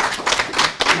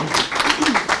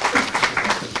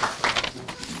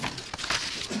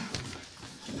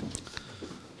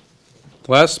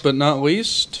 Last but not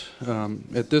least,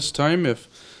 at this time, if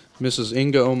Mrs.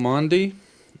 Inga Omandi,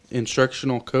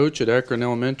 instructional coach at Akron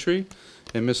Elementary,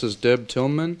 and Mrs. Deb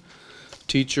Tillman,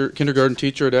 kindergarten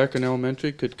teacher at Akron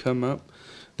Elementary, could come up.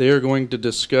 They are going to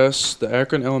discuss the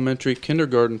Akron Elementary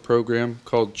kindergarten program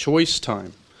called Choice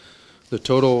Time. The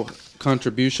total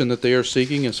contribution that they are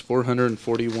seeking is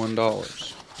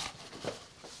 $441.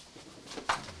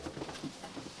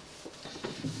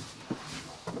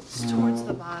 It's towards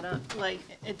the bottom, like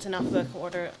it's in alphabetical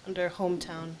order under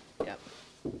hometown. Yep,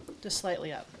 just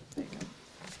slightly up. There you go.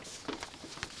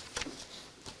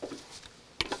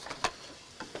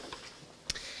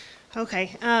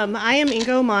 Okay, I am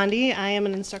Inga Omandi. I am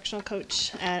an instructional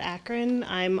coach at Akron.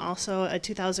 I'm also a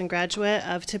 2000 graduate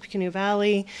of Tippecanoe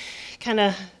Valley. Kind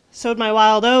of sowed my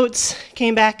wild oats,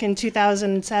 came back in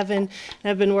 2007, and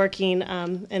I've been working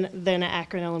then at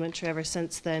Akron Elementary ever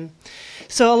since then.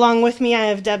 So along with me, I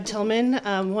have Deb Tillman,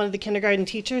 one of the kindergarten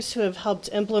teachers who have helped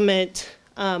implement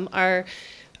our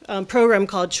program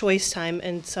called Choice Time,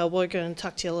 and so we're going to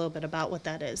talk to you a little bit about what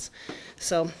that is.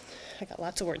 So I got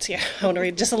lots of words here. I want to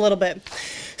read just a little bit.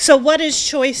 So what is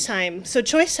Choice Time? So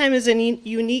Choice Time is a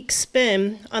unique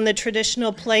spin on the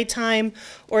traditional playtime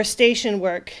or station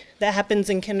work that happens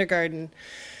in kindergarten.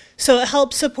 So it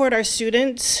helps support our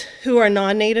students who are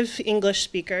non-native English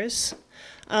speakers.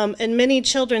 And many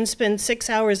children spend 6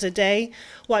 hours a day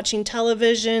watching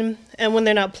television, and when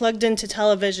they're not plugged into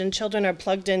television, children are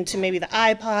plugged into maybe the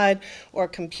iPod or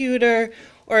computer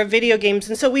or video games.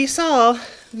 And so we saw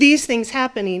these things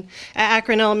happening at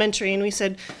Akron Elementary, and we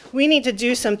said, we need to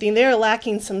do something. They're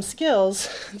lacking some skills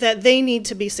that they need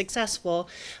to be successful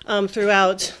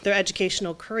throughout their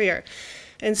educational career.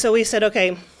 And so we said,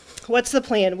 okay, what's the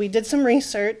plan? We did some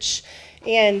research,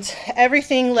 and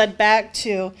everything led back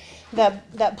to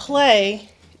that play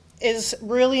is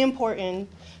really important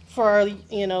for our,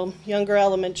 younger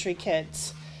elementary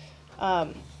kids.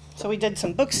 So we did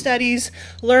some book studies,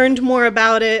 learned more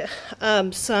about it.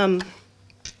 Some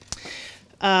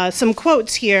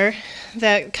quotes here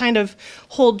that kind of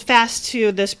hold fast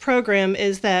to this program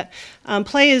is that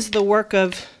play is the work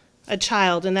of a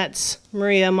child, and that's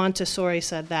Maria Montessori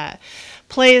said that.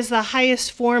 Play is the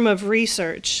highest form of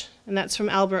research, and that's from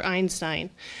Albert Einstein.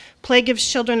 Play gives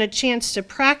children a chance to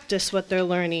practice what they're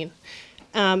learning.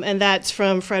 And that's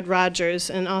from Fred Rogers.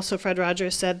 And also Fred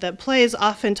Rogers said that play is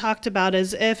often talked about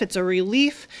as if it's a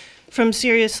relief from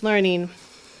serious learning.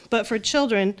 But for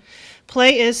children,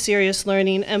 play is serious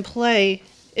learning, and play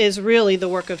is really the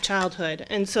work of childhood.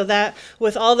 And so that,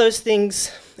 with all those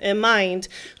things in mind,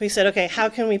 we said, okay, how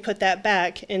can we put that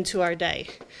back into our day?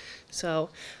 So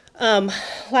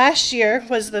last year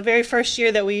was the very first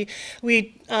year that we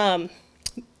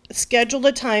scheduled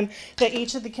a time that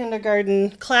each of the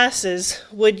kindergarten classes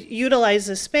would utilize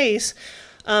the space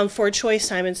for choice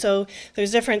time. And so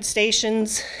there's different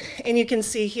stations, and you can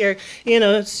see here,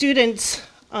 students,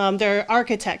 they're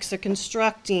architects, they're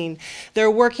constructing,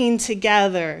 they're working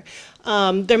together.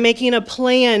 They're making a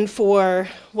plan for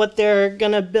what they're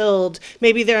going to build.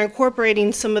 Maybe they're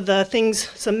incorporating some of the things,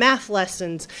 some math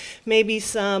lessons, maybe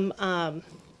some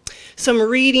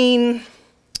reading,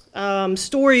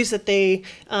 stories that they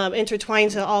intertwine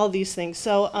to all of these things.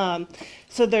 So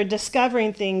they're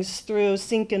discovering things through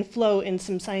sync and flow and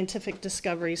some scientific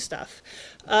discovery stuff.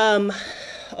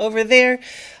 Over there,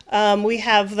 we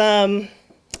have them.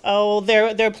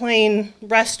 They're playing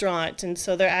restaurant, and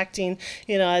so they're acting,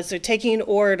 as they're taking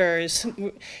orders.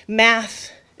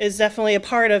 Math is definitely a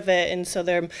part of it, and so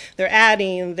they're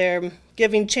adding, they're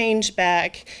giving change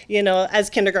back, as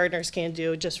kindergartners can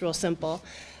do, just real simple.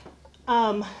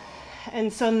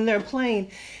 And so they're playing.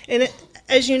 And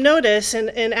as you notice,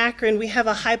 in Akron, we have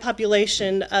a high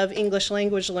population of English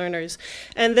language learners.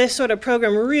 And this sort of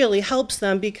program really helps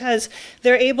them because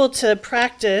they're able to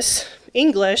practice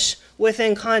English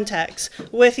within context,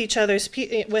 with each other's,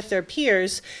 with their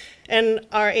peers, and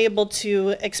are able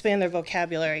to expand their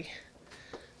vocabulary.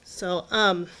 So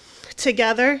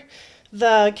together,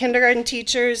 the kindergarten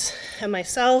teachers and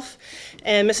myself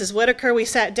and Mrs. Whitaker, we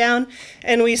sat down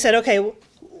and we said, okay,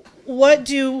 what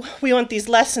do we want these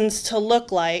lessons to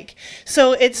look like?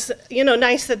 So it's,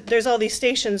 nice that there's all these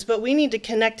stations, but we need to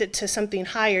connect it to something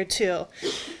higher too.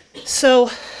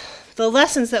 So the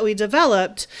lessons that we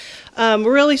developed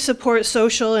really support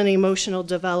social and emotional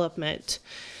development.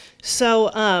 So,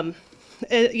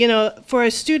 for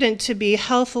a student to be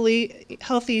have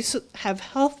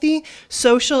healthy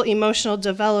social emotional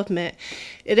development,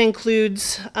 it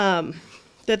includes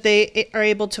that they are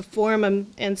able to form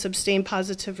and sustain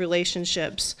positive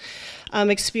relationships,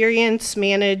 experience,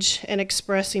 manage, and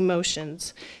express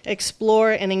emotions,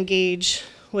 explore and engage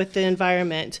with the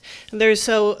environment. There's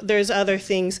other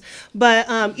things, but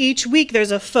each week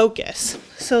there's a focus.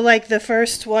 So like the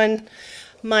first one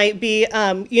might be,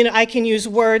 I can use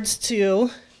words to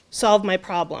solve my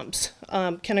problems.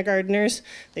 Kindergartners,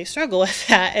 they struggle with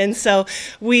that. And so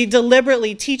we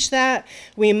deliberately teach that.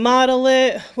 We model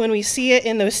it. When we see it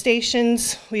in those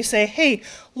stations, we say, hey,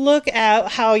 look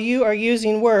at how you are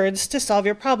using words to solve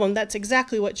your problem. That's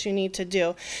exactly what you need to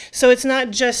do. So it's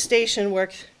not just station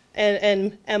work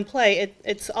and play.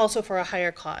 It's also for a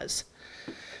higher cause.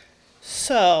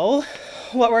 So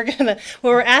what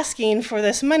we're asking for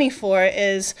this money for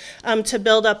is to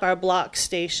build up our block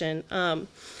station.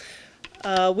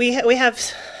 We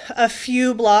have a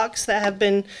few blocks that have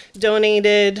been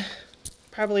donated,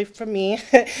 probably from me,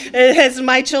 as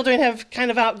my children have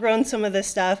kind of outgrown some of this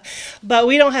stuff, but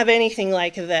we don't have anything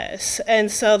like this. And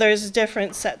so there's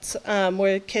different sets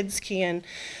where kids can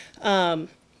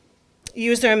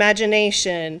use their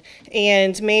imagination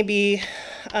and maybe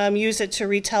use it to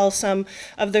retell some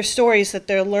of their stories that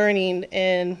they're learning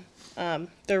in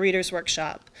their reader's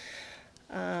workshop.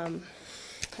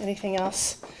 Anything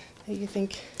else that you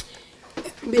think?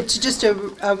 It's just a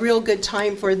real good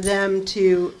time for them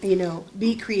to,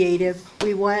 be creative.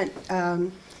 We want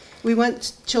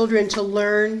children to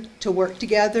learn to work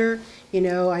together.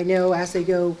 I know as they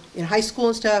go in high school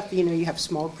and stuff, you have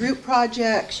small group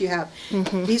projects. You have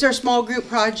these are small group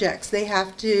projects. They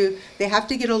have to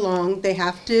get along. They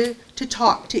have to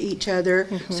talk to each other.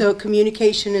 So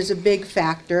communication is a big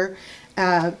factor.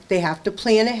 They have to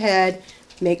plan ahead.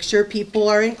 Make sure people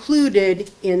are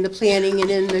included in the planning and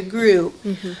in the group.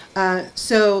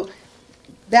 So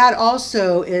that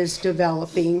also is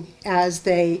developing as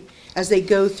they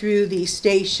go through these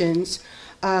stations.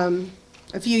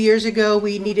 A few years ago,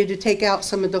 we needed to take out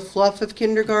some of the fluff of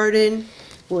kindergarten,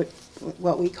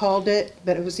 what we called it,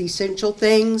 but it was essential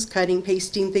things, cutting,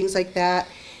 pasting, things like that.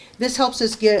 This helps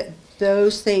us get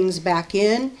those things back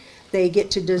in. They get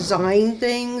to design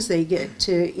things. They get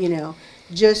to,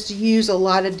 just use a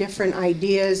lot of different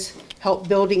ideas, help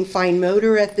building fine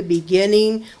motor at the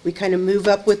beginning. We kind of move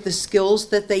up with the skills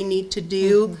that they need to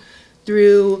do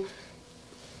through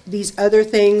these other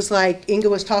things like Inga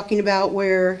was talking about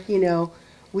where,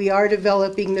 we are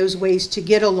developing those ways to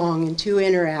get along and to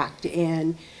interact,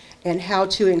 and how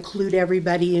to include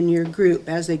everybody in your group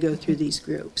as they go through these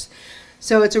groups.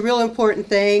 So it's a real important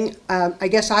thing. I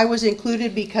guess I was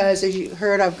included because, as you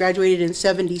heard, I've graduated in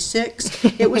 '76.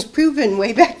 It was proven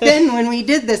way back then when we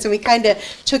did this, and we kind of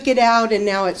took it out, and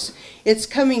now it's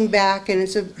coming back, and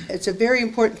it's a very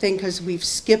important thing because we've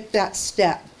skipped that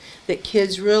step that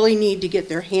kids really need to get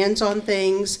their hands on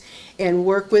things and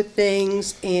work with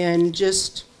things and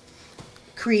just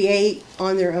create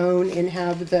on their own and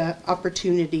have the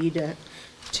opportunity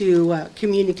to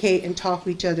communicate and talk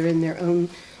with each other in their own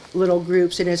little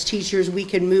groups. And as teachers, we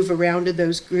can move around to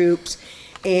those groups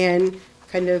and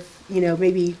kind of,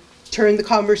 maybe turn the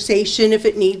conversation if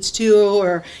it needs to,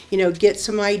 or, get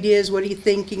some ideas. What are you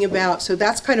thinking about? So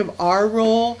that's kind of our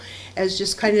role, as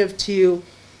just kind of to,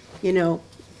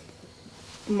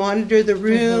 monitor the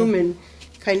room and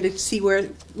kind of see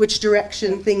which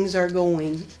direction things are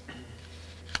going.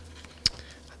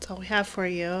 That's all we have for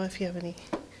you. If you have any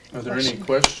Are there any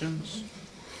questions?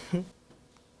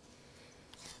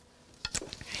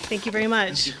 Thank you very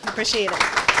much. Appreciate it.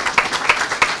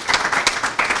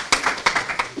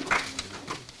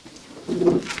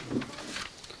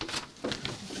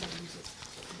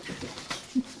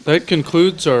 That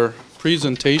concludes our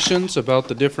presentations about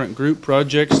the different group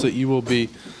projects that you will be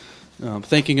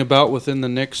thinking about within the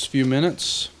next few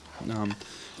minutes.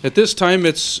 At this time,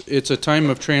 it's a time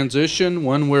of transition,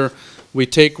 one where we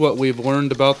take what we've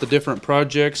learned about the different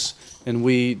projects and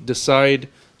we decide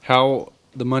how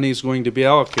the money is going to be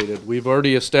allocated. We've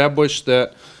already established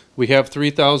that we have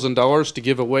 $3,000 to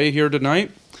give away here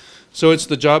tonight, so it's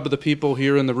the job of the people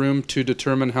here in the room to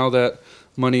determine how that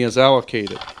money is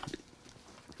allocated.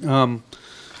 The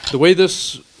way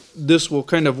this will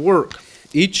kind of work,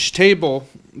 each table,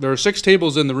 there are 6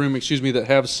 tables in the room, that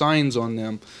have signs on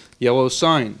them, yellow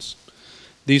signs.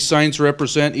 These signs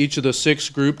represent each of the 6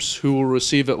 groups who will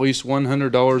receive at least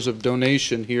 $100 of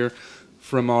donation here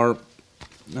from our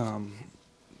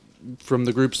from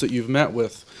the groups that you've met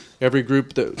with. Every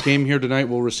group that came here tonight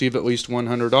will receive at least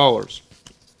 $100.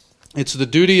 It's the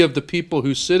duty of the people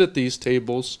who sit at these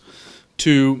tables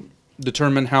to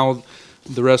determine how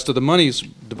the rest of the money's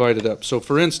divided up. So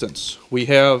for instance, we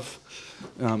have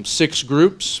 6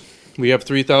 groups. We have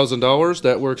 $3,000.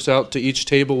 That works out to each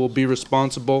table will be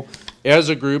responsible as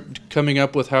a group coming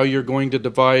up with how you're going to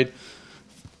divide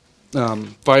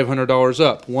 $500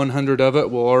 up. 100 of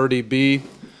it will already be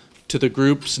to the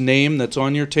group's name that's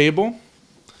on your table.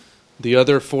 The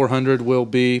other 400 will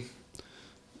be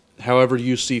however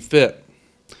you see fit.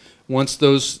 Once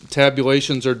those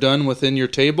tabulations are done within your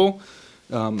table,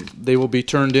 they will be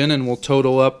turned in and we'll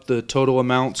total up the total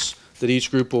amounts that each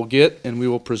group will get, and we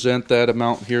will present that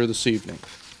amount here this evening.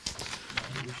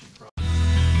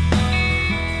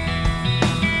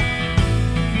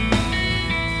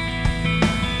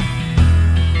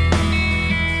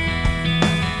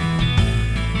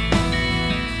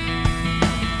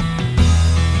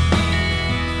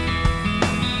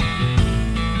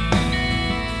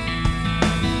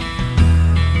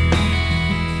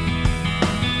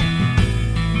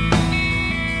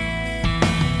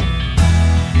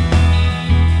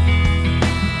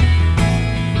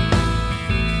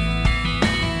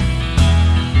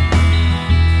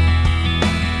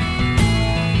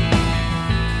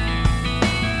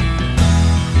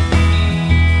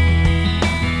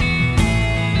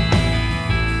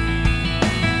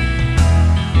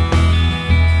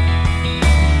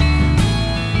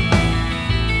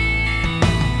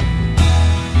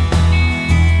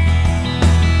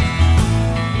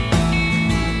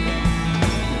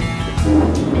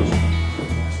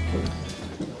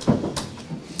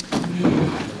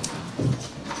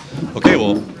 Okay,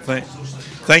 well,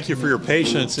 thank you for your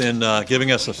patience in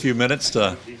giving us a few minutes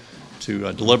to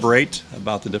deliberate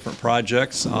about the different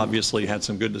projects. Obviously, had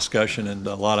some good discussion and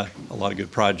a lot of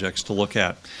good projects to look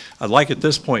at. I'd like at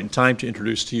this point in time to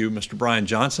introduce to you Mr. Brian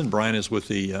Johnson. Brian is with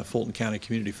the Fulton County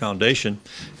Community Foundation,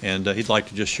 and he'd like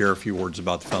to just share a few words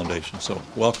about the foundation. So,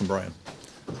 welcome, Brian.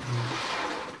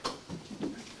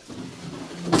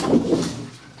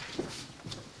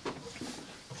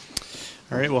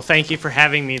 All right, well, thank you for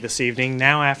having me this evening.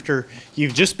 Now, after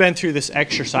you've just been through this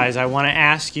exercise, I want to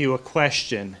ask you a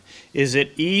question. Is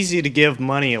it easy to give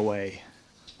money away?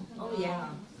 Oh, yeah.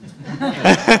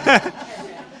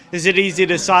 Is it easy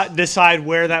to decide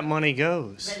where that money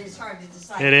goes? But it's hard to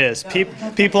decide. It is.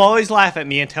 People always laugh at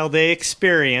me until they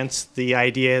experience the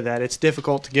idea that it's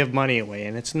difficult to give money away.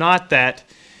 And it's not that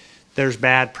there's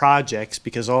bad projects,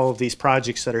 because all of these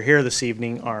projects that are here this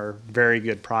evening are very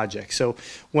good projects. So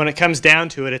when it comes down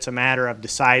to it, it's a matter of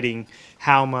deciding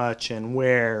how much and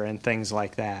where and things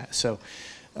like that. So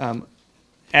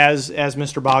as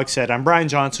Mr. Boggs said, I'm Brian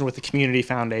Johnson with the Community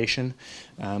Foundation.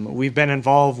 We've been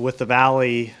involved with the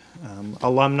Valley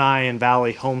Alumni and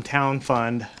Valley Hometown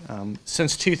Fund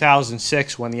since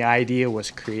 2006 when the idea was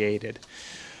created.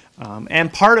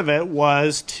 And part of it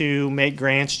was to make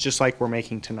grants just like we're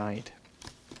making tonight.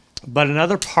 But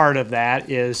another part of that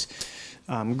is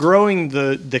growing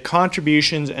the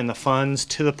contributions and the funds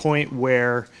to the point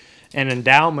where an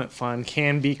endowment fund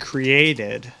can be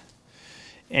created.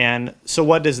 And so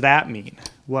what does that mean?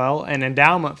 Well, an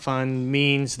endowment fund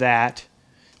means that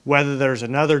whether there's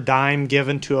another dime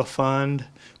given to a fund,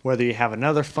 whether you have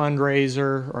another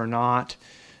fundraiser or not,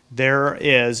 there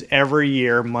is every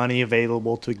year money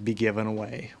available to be given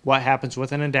away. What happens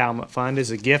with an endowment fund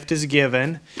is a gift is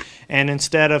given, and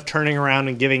instead of turning around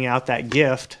and giving out that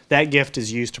gift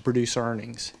is used to produce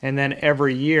earnings. And then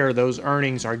every year those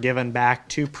earnings are given back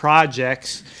to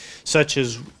projects such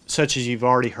as you've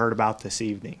already heard about this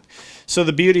evening. So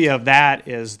the beauty of that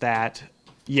is that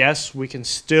yes, we can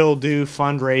still do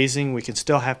fundraising, we can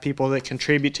still have people that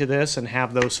contribute to this and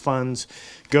have those funds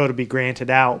go to be granted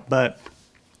out, but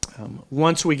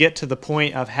once we get to the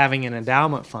point of having an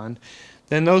endowment fund,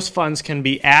 then those funds can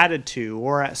be added to,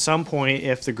 or at some point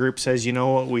if the group says, you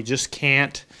know what, we just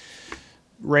can't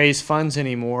raise funds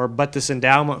anymore, but this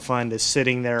endowment fund is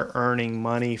sitting there earning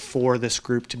money for this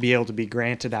group to be able to be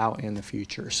granted out in the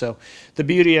future. So the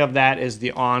beauty of that is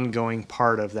the ongoing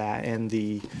part of that and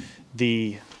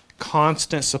the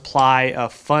constant supply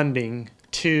of funding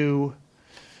to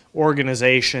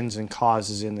organizations and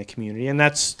causes in the community. And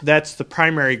that's the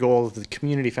primary goal of the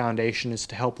Community Foundation, is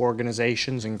to help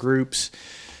organizations and groups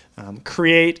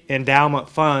create endowment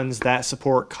funds that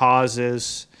support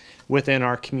causes within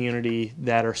our community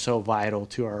that are so vital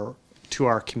to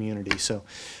our community. So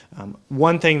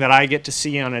one thing that I get to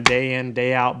see on a day in,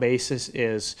 day out basis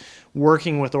is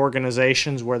working with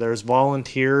organizations where there's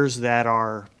volunteers that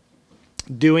are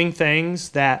doing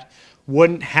things that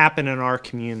wouldn't happen in our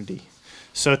community.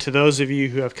 So to those of you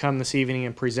who have come this evening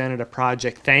and presented a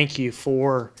project, thank you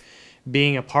for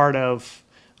being a part of,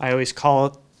 I always call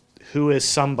it, who is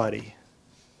somebody.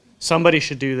 Somebody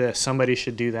should do this, somebody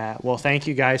should do that. Well, thank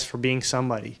you guys for being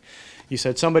somebody. You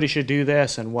said somebody should do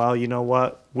this, and well, you know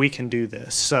what, we can do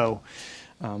this. So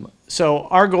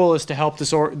our goal is to help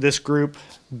this group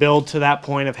build to that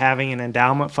point of having an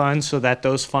endowment fund so that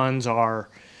those funds are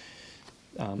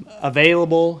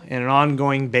available in an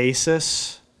ongoing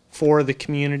basis for the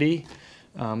community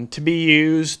to be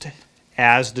used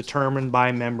as determined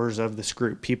by members of this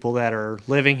group, people that are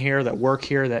living here, that work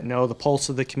here, that know the pulse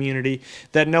of the community,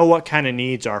 that know what kind of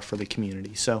needs are for the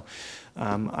community. So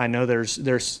I know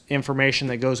there's information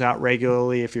that goes out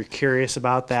regularly. If you're curious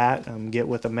about that, get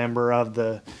with a member of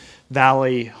the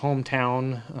Valley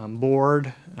Hometown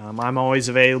Board. I'm always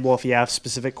available if you have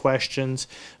specific questions.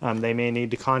 They may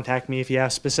need to contact me if you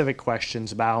have specific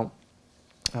questions about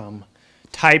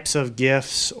types of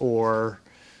gifts or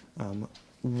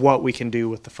what we can do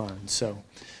with the funds. So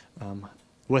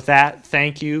with that,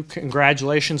 thank you.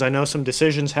 Congratulations. I know some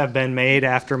decisions have been made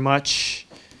after much,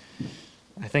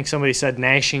 I think somebody said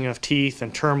gnashing of teeth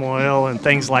and turmoil and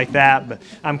things like that. But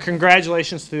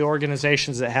congratulations to the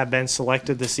organizations that have been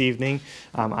selected this evening.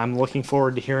 I'm looking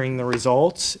forward to hearing the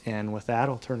results. And with that,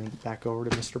 I'll turn it back over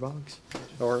to Mr. Boggs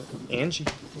or Angie.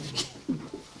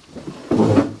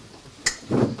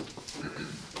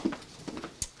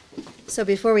 So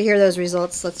before we hear those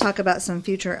results, let's talk about some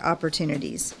future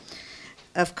opportunities.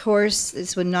 Of course,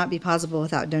 this would not be possible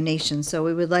without donations, so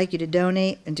we would like you to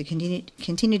donate and to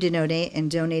continue to donate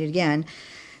and donate again.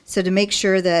 So to make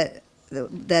sure that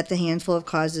the handful of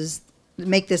causes,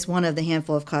 make this one of the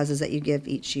handful of causes that you give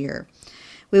each year.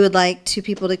 We would like two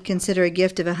people to consider a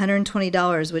gift of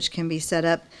 $120, which can be set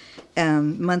up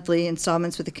monthly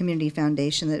installments with the Community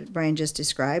Foundation that Brian just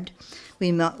described.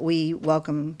 We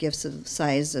welcome gifts of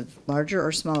size of larger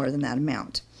or smaller than that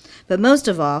amount. But most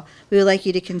of all, we would like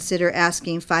you to consider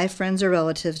asking 5 friends or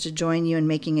relatives to join you in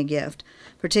making a gift,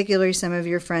 particularly some of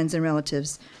your friends and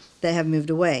relatives that have moved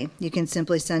away. You can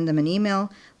simply send them an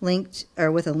email linked or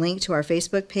with a link to our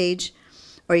Facebook page,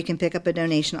 or you can pick up a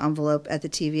donation envelope at the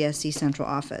TVSC Central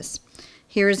Office.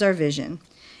 Here is our vision.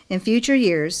 In future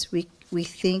years, we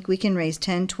think we can raise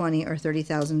 $10,000, $20,000, or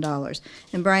 $30,000.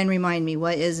 And Brian, remind me,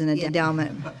 what is an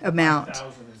endowment amount?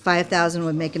 $5,000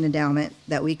 would make an endowment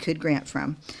that we could grant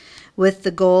from, with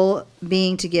the goal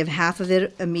being to give half of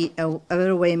it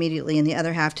away immediately and the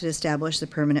other half to establish the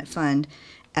permanent fund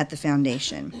at the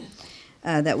foundation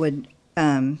that would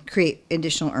create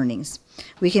additional earnings.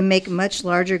 We can make much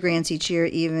larger grants each year,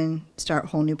 even start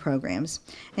whole new programs.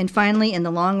 And finally, in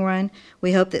the long run,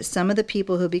 we hope that some of the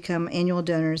people who become annual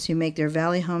donors who make their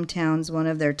Valley Hometowns one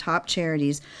of their top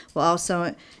charities will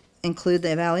also include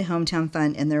the Valley Hometown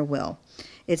Fund in their will.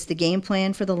 It's the game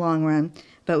plan for the long run,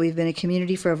 but we've been a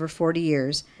community for over 40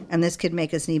 years, and this could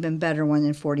make us an even better one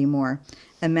in 40 more.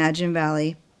 Imagine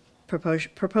Valley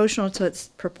proportionate to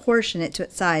its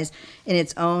size in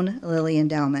its own Lilly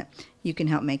endowment. You can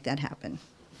help make that happen.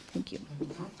 Thank you.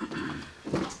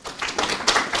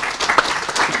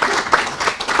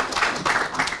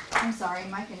 I'm sorry,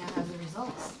 Micah now has the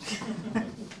results.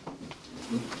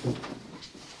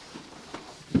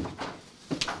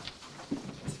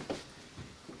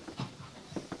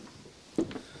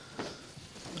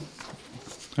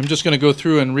 I'm just going to go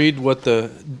through and read what the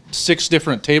 6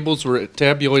 different tables were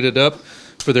tabulated up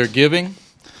for their giving,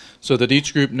 so that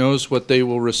each group knows what they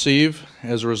will receive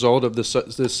as a result of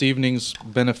this evening's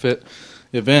benefit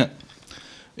event.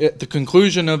 At the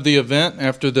conclusion of the event,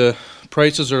 after the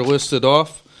prices are listed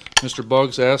off, Mr.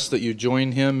 Boggs asks that you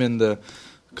join him in the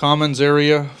commons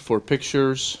area for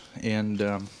pictures and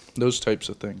those types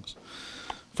of things.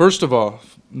 First of all,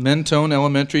 Mentone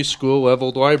Elementary School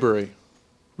Leveled Library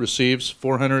receives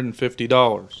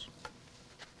 $450.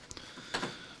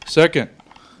 Second,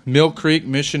 Mill Creek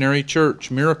Missionary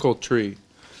Church Miracle Tree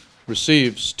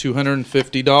receives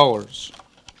 $250.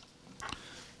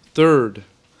 Third,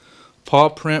 Paw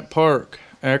Print Park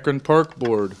Akron Park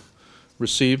Board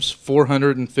receives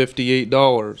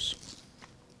 $458.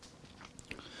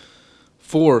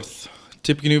 Fourth,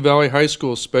 Tippecanoe Valley High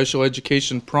School Special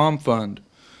Education Prom Fund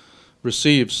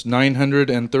receives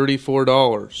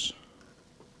 $934.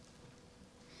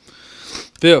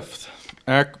 Fifth,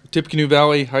 Tippecanoe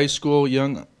Valley High School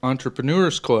Young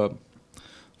Entrepreneurs Club,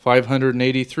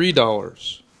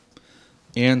 $583.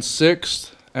 And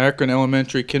sixth, Akron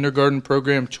Elementary Kindergarten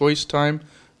Program Choice Time,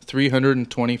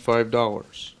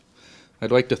 $325.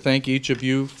 I'd like to thank each of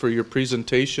you for your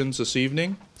presentations this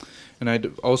evening, and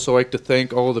I'd also like to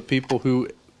thank all the people who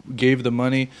gave the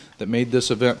money that made this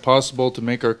event possible to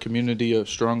make our community a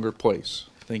stronger place.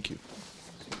 Thank you.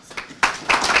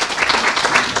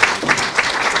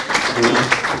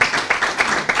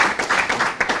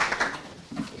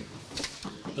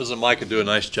 Doesn't Micah do a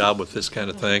nice job with this kind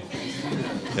of thing?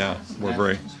 Yeah,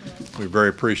 we're very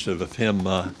appreciative of him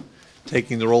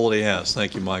taking the role that he has.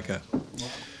 Thank you, Micah.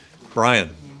 Brian,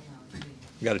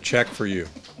 we got a check for you.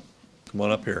 Come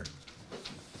on up here.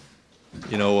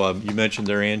 You know, you mentioned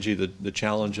there, Angie, the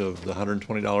challenge of the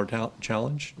 $120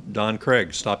 challenge. Don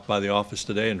Craig stopped by the office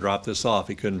today and dropped this off.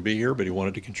 He couldn't be here, but he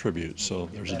wanted to contribute. So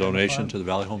there's a donation to the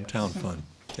Valley Hometown Fund.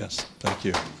 Yes, thank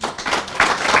you.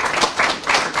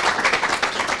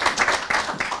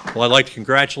 Well, I'd like to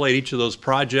congratulate each of those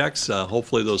projects.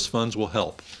 Hopefully those funds will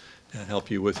help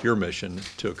you with your mission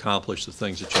to accomplish the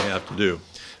things that you have to do.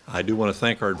 I do want to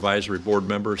thank our advisory board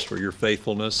members for your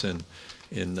faithfulness in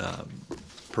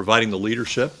providing the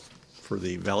leadership for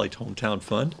the Valley Hometown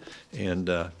Fund, and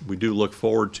we do look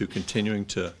forward to continuing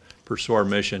to pursue our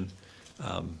mission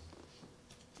and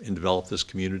develop this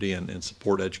community and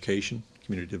support education,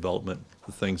 community development,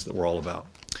 the things that we're all about.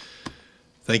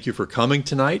 Thank you for coming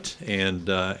tonight, and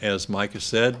as Micah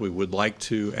said, we would like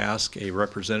to ask a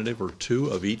representative or two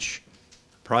of each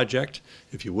project.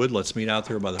 If you would, let's meet out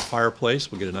there by the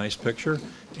fireplace. We'll get a nice picture,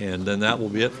 and then that will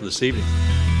be it for this evening.